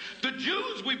 The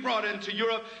Jews we brought into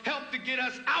Europe helped to get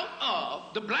us out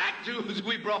of, the black Jews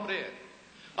we brought in,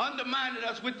 undermined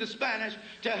us with the Spanish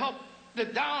to help the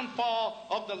downfall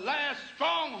of the last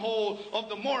stronghold of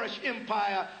the Moorish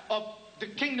Empire of the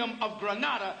Kingdom of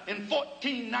Granada in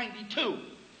 1492.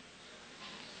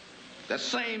 The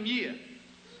same year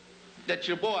that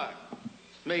your boy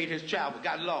made his travel,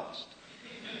 got lost.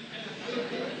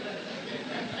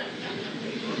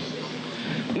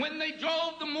 When they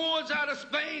drove the Moors out of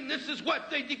Spain, this is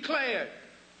what they declared.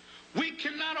 We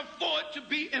cannot afford to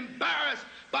be embarrassed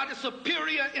by the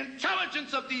superior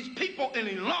intelligence of these people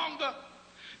any longer.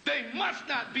 They must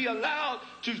not be allowed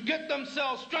to get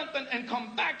themselves strengthened and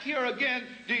come back here again.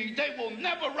 They will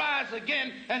never rise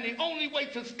again, and the only way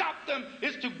to stop them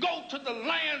is to go to the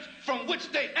lands from which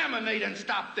they emanate and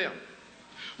stop them.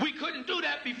 We couldn't do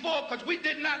that before because we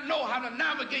did not know how to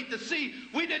navigate the sea.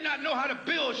 We did not know how to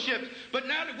build ships. But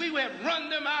now that we have run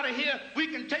them out of here, we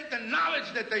can take the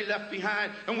knowledge that they left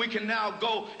behind, and we can now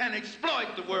go and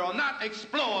exploit the world. Not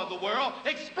explore the world,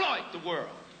 exploit the world.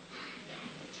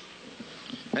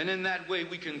 And in that way,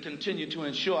 we can continue to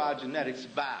ensure our genetic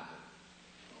survival.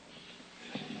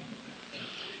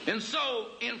 And so,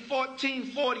 in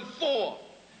 1444,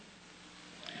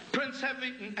 Prince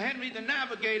Henry the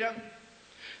Navigator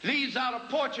leaves out of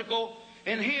Portugal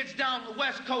and heads down the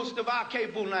west coast of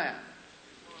Arqueboulan,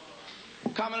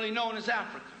 commonly known as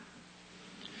Africa.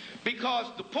 Because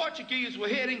the Portuguese were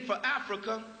heading for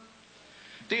Africa,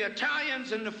 the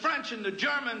Italians and the French and the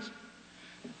Germans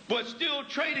were still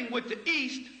trading with the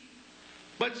East,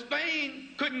 But Spain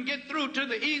couldn't get through to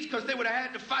the east because they would have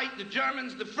had to fight the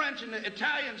Germans, the French, and the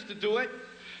Italians to do it.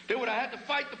 They would have had to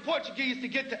fight the Portuguese to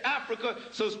get to Africa.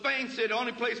 So Spain said the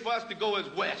only place for us to go is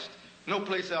west. No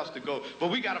place else to go. But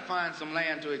we got to find some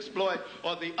land to exploit,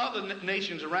 or the other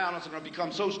nations around us are going to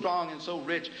become so strong and so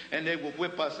rich, and they will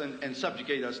whip us and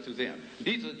subjugate us to them.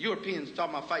 These are Europeans,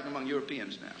 talking about fighting among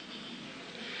Europeans now.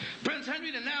 Prince Henry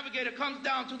the Navigator comes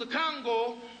down to the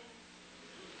Congo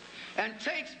and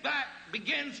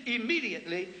begins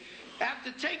immediately, after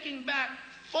taking back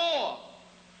 4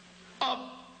 of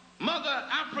Mother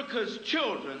Africa's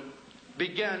children,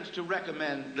 begins to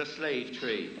recommend the slave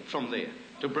trade from there,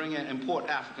 to bring and import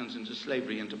Africans into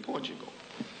slavery into Portugal.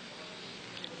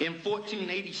 In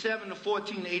 1487 to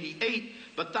 1488,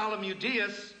 Bartholomew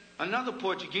Dias, another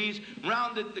Portuguese,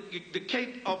 rounded the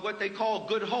Cape of what they call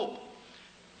Good Hope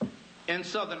in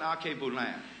southern Arquebu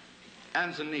land,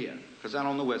 Tanzania, because I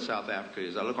don't know where South Africa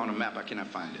is. I look on a map, I cannot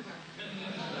find it.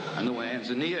 I know where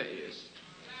Tanzania is.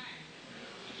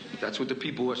 That's what the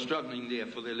people who are struggling there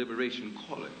for their liberation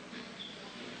call it.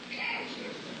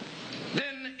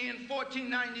 Then in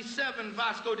 1497,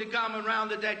 Vasco da Gama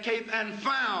rounded that cape and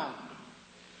found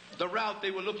the route they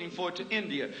were looking for to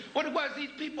India. What it was, these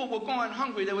people were going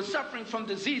hungry. They were suffering from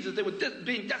diseases. They were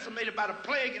being decimated by the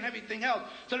plague and everything else.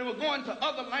 So they were going to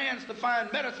other lands to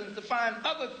find medicines, to find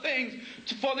other things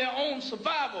for their own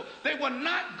survival. They were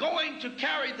not going to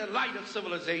carry the light of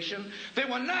civilization. They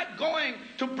were not going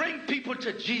to bring people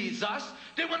to Jesus.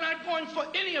 They were not going for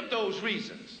any of those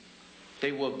reasons.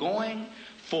 They were going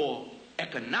for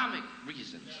economic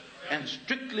reasons and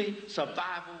strictly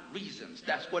survival reasons.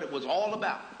 That's what it was all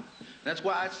about. That's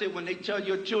why I say when they tell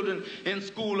your children in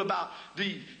school about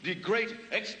the great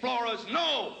explorers,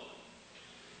 no,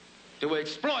 they were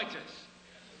exploiters.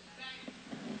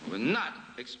 They were not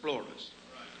explorers.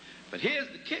 But here's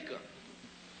the kicker.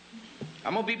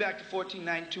 I'm going to be back to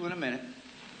 1492 in a minute.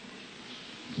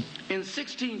 In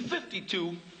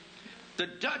 1652, the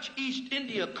Dutch East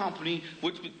India Company,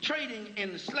 which was trading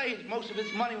in the slaves, most of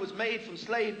its money was made from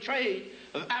slave trade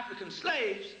of African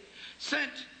slaves,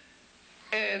 sent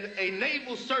a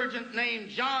naval surgeon named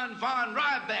John von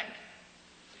Riebeck.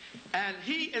 And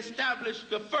he established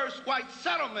the first white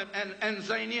settlement in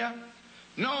Tanzania,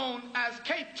 known as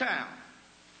Cape Town.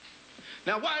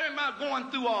 Now, why am I going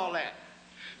through all that?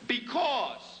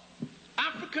 Because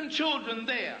African children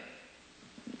there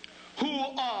who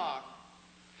are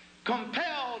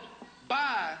compelled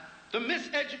by the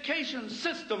miseducation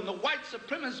system, the white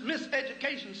supremacist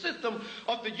miseducation system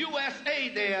of the USA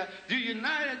there, the Union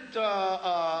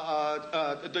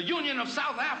of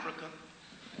South Africa,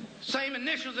 same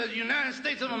initials as the United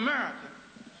States of America,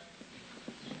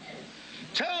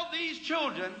 tell these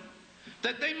children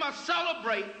that they must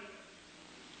celebrate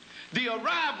the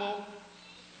arrival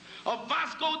of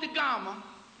Vasco da Gama,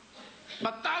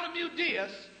 Bartholomew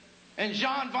Dias, and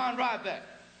John von Riebeck.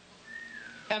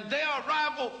 And their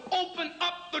arrival opened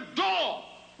up the door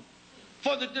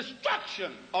for the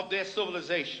destruction of their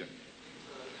civilization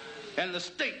and the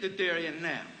state that they're in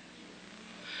now.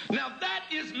 Now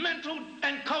that is mental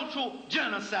and cultural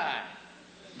genocide.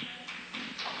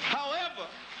 However,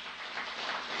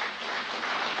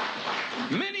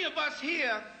 many of us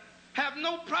here have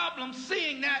no problem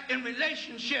seeing that in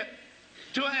relationship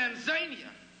to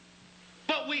Tanzania,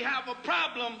 but we have a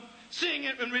problem seeing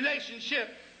it in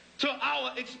relationship to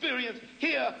our experience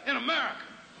here in America.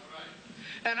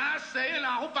 And I say, and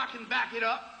I hope I can back it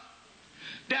up,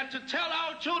 that to tell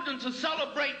our children to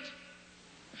celebrate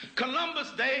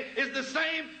Columbus Day is the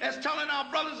same as telling our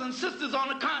brothers and sisters on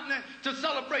the continent to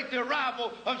celebrate the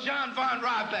arrival of John von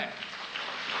Riebeck.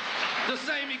 The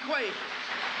same equation.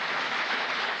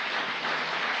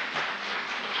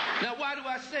 Now, why do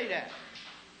I say that?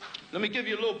 Let me give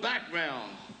you a little background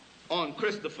on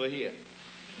Christopher here.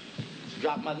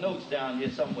 Drop my notes down here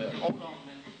somewhere. Hold on a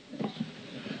minute.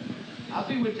 I'll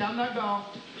be with you. I'm not gone.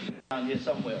 Down here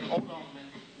somewhere. Hold on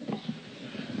a minute.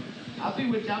 I'll be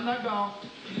with you. I'm not gone.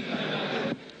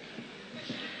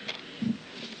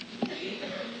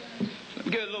 Let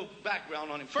me get a little background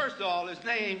on him. First of all, his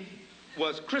name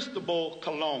was Cristobal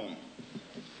Colon.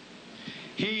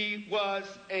 He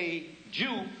was a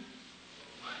Jew.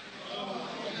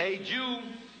 A Jew.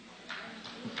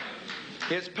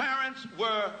 His parents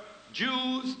were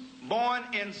Jews born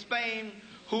in Spain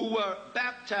who were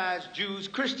baptized Jews,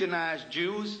 Christianized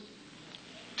Jews,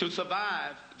 to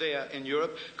survive there in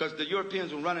Europe, because the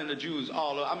Europeans were running the Jews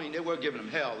all over. I mean, they were giving them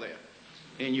hell there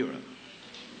in Europe.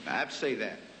 I have to say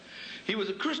that. He was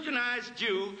a Christianized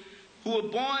Jew who was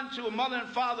born to a mother and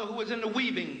father who was in the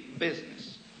weaving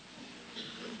business.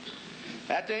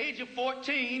 At the age of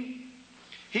 14,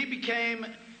 he became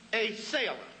a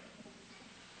sailor.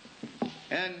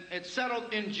 And it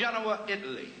settled in Genoa,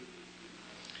 Italy.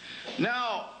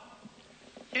 Now,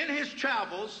 in his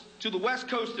travels to the west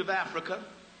coast of Africa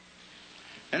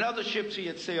and other ships he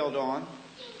had sailed on,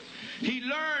 he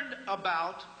learned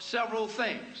about several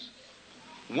things.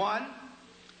 One,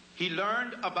 he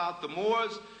learned about the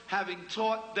Moors having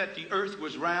taught that the earth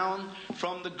was round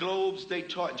from the globes they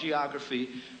taught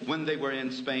geography when they were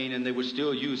in Spain, and they were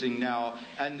still using now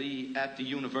at the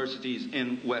universities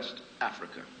in West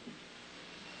Africa.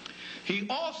 He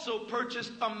also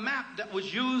purchased a map that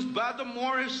was used by the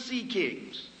Moorish sea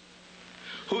kings,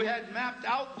 who had mapped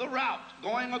out the route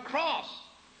going across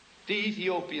the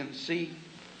Ethiopian Sea,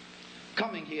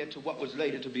 coming here to what was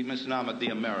later to be misnomed the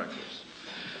Americas.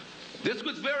 This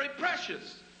was very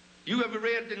precious. You ever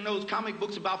read in those comic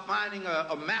books about finding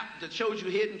a map that shows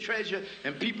you hidden treasure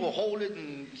and people hold it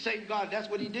and say, God, that's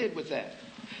what he did with that.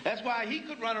 That's why he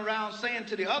could run around saying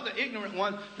to the other ignorant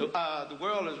one, the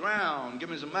world is round, give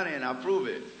me some money and I'll prove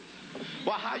it.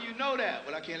 Well, how you know that?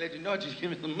 Well, I can't let you know, just give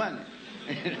me some money.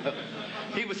 You know,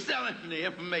 he was selling the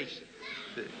information,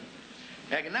 the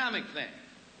economic thing.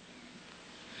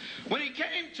 When he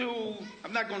came to,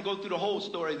 I'm not going to go through the whole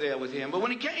story there with him, but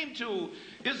when he came to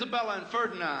Isabella and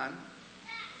Ferdinand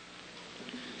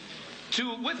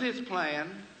with his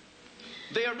plan,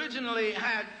 they originally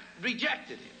had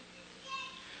rejected him.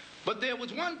 But there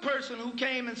was one person who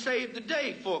came and saved the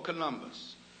day for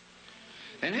Columbus.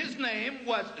 And his name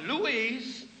was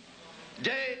Luis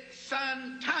de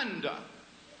Santander,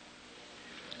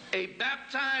 a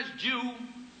baptized Jew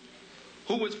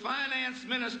who was finance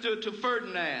minister to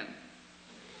Ferdinand.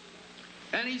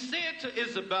 And he said to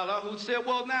Isabella, who said,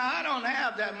 well, now I don't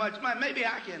have that much money. Maybe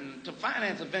I can, to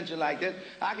finance a venture like this,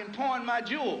 I can pawn my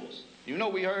jewels. You know,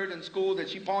 we heard in school that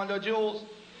she pawned her jewels.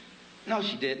 No,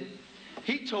 she didn't.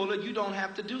 He told her, you don't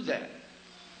have to do that,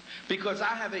 because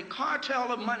I have a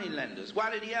cartel of moneylenders.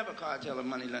 Why did he have a cartel of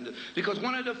moneylenders? Because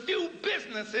one of the few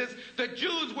businesses the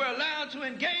Jews were allowed to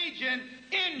engage in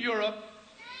Europe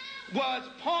was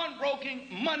pawnbroking,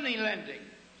 money lending.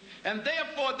 And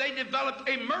therefore they developed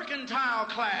a mercantile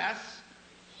class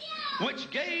which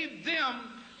gave them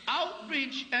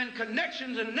outreach and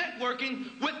connections and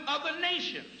networking with other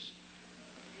nations.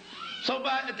 So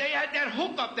they had that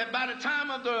hookup that by the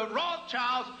time of the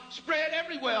Rothschilds spread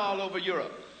everywhere all over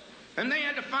Europe. And they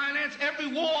had to finance every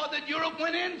war that Europe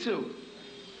went into.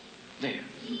 There.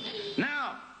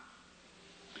 Now,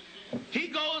 he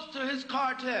goes to his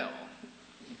cartel,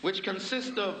 which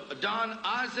consists of Don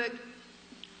Isaac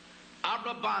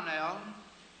Abrabanel,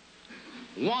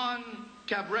 Juan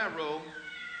Cabrero,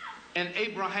 and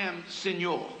Abraham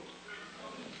Senor.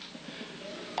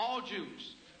 All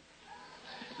Jews.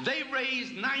 They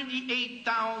raised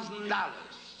 $98,000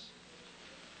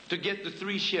 to get the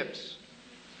 3 ships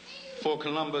for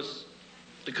Columbus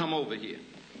to come over here.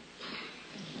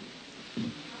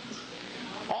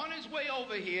 On his way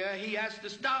over here, he has to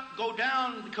stop, go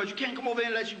down, because you can't come over here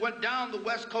unless you went down the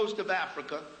west coast of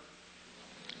Africa.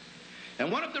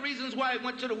 And one of the reasons why he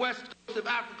went to the west coast of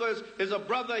Africa is a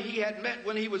brother he had met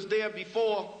when he was there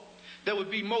before that would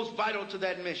be most vital to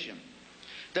that mission,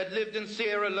 that lived in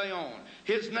Sierra Leone.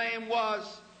 His name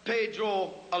was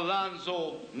Pedro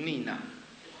Alonso Nina,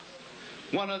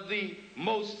 one of the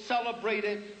most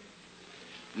celebrated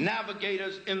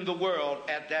navigators in the world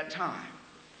at that time.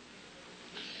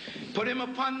 Put him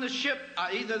upon the ship,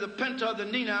 either the Pinta or the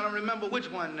Nina, I don't remember which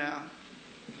one now.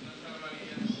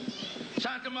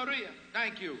 Santa Maria,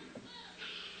 thank you.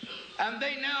 And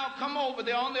they now come over,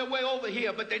 they're on their way over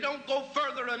here, but they don't go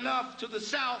further enough to the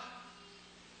south,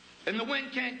 and the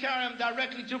wind can't carry them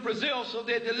directly to Brazil, so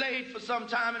they're delayed for some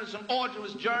time, and it's an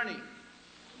arduous journey.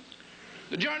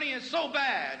 The journey is so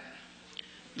bad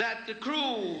that the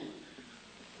crew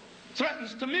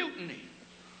threatens to mutiny.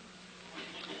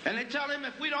 And they tell him,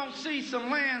 if we don't see some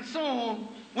land soon,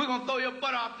 we're going to throw your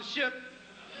butt off the ship,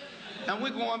 and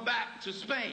we're going back to Spain.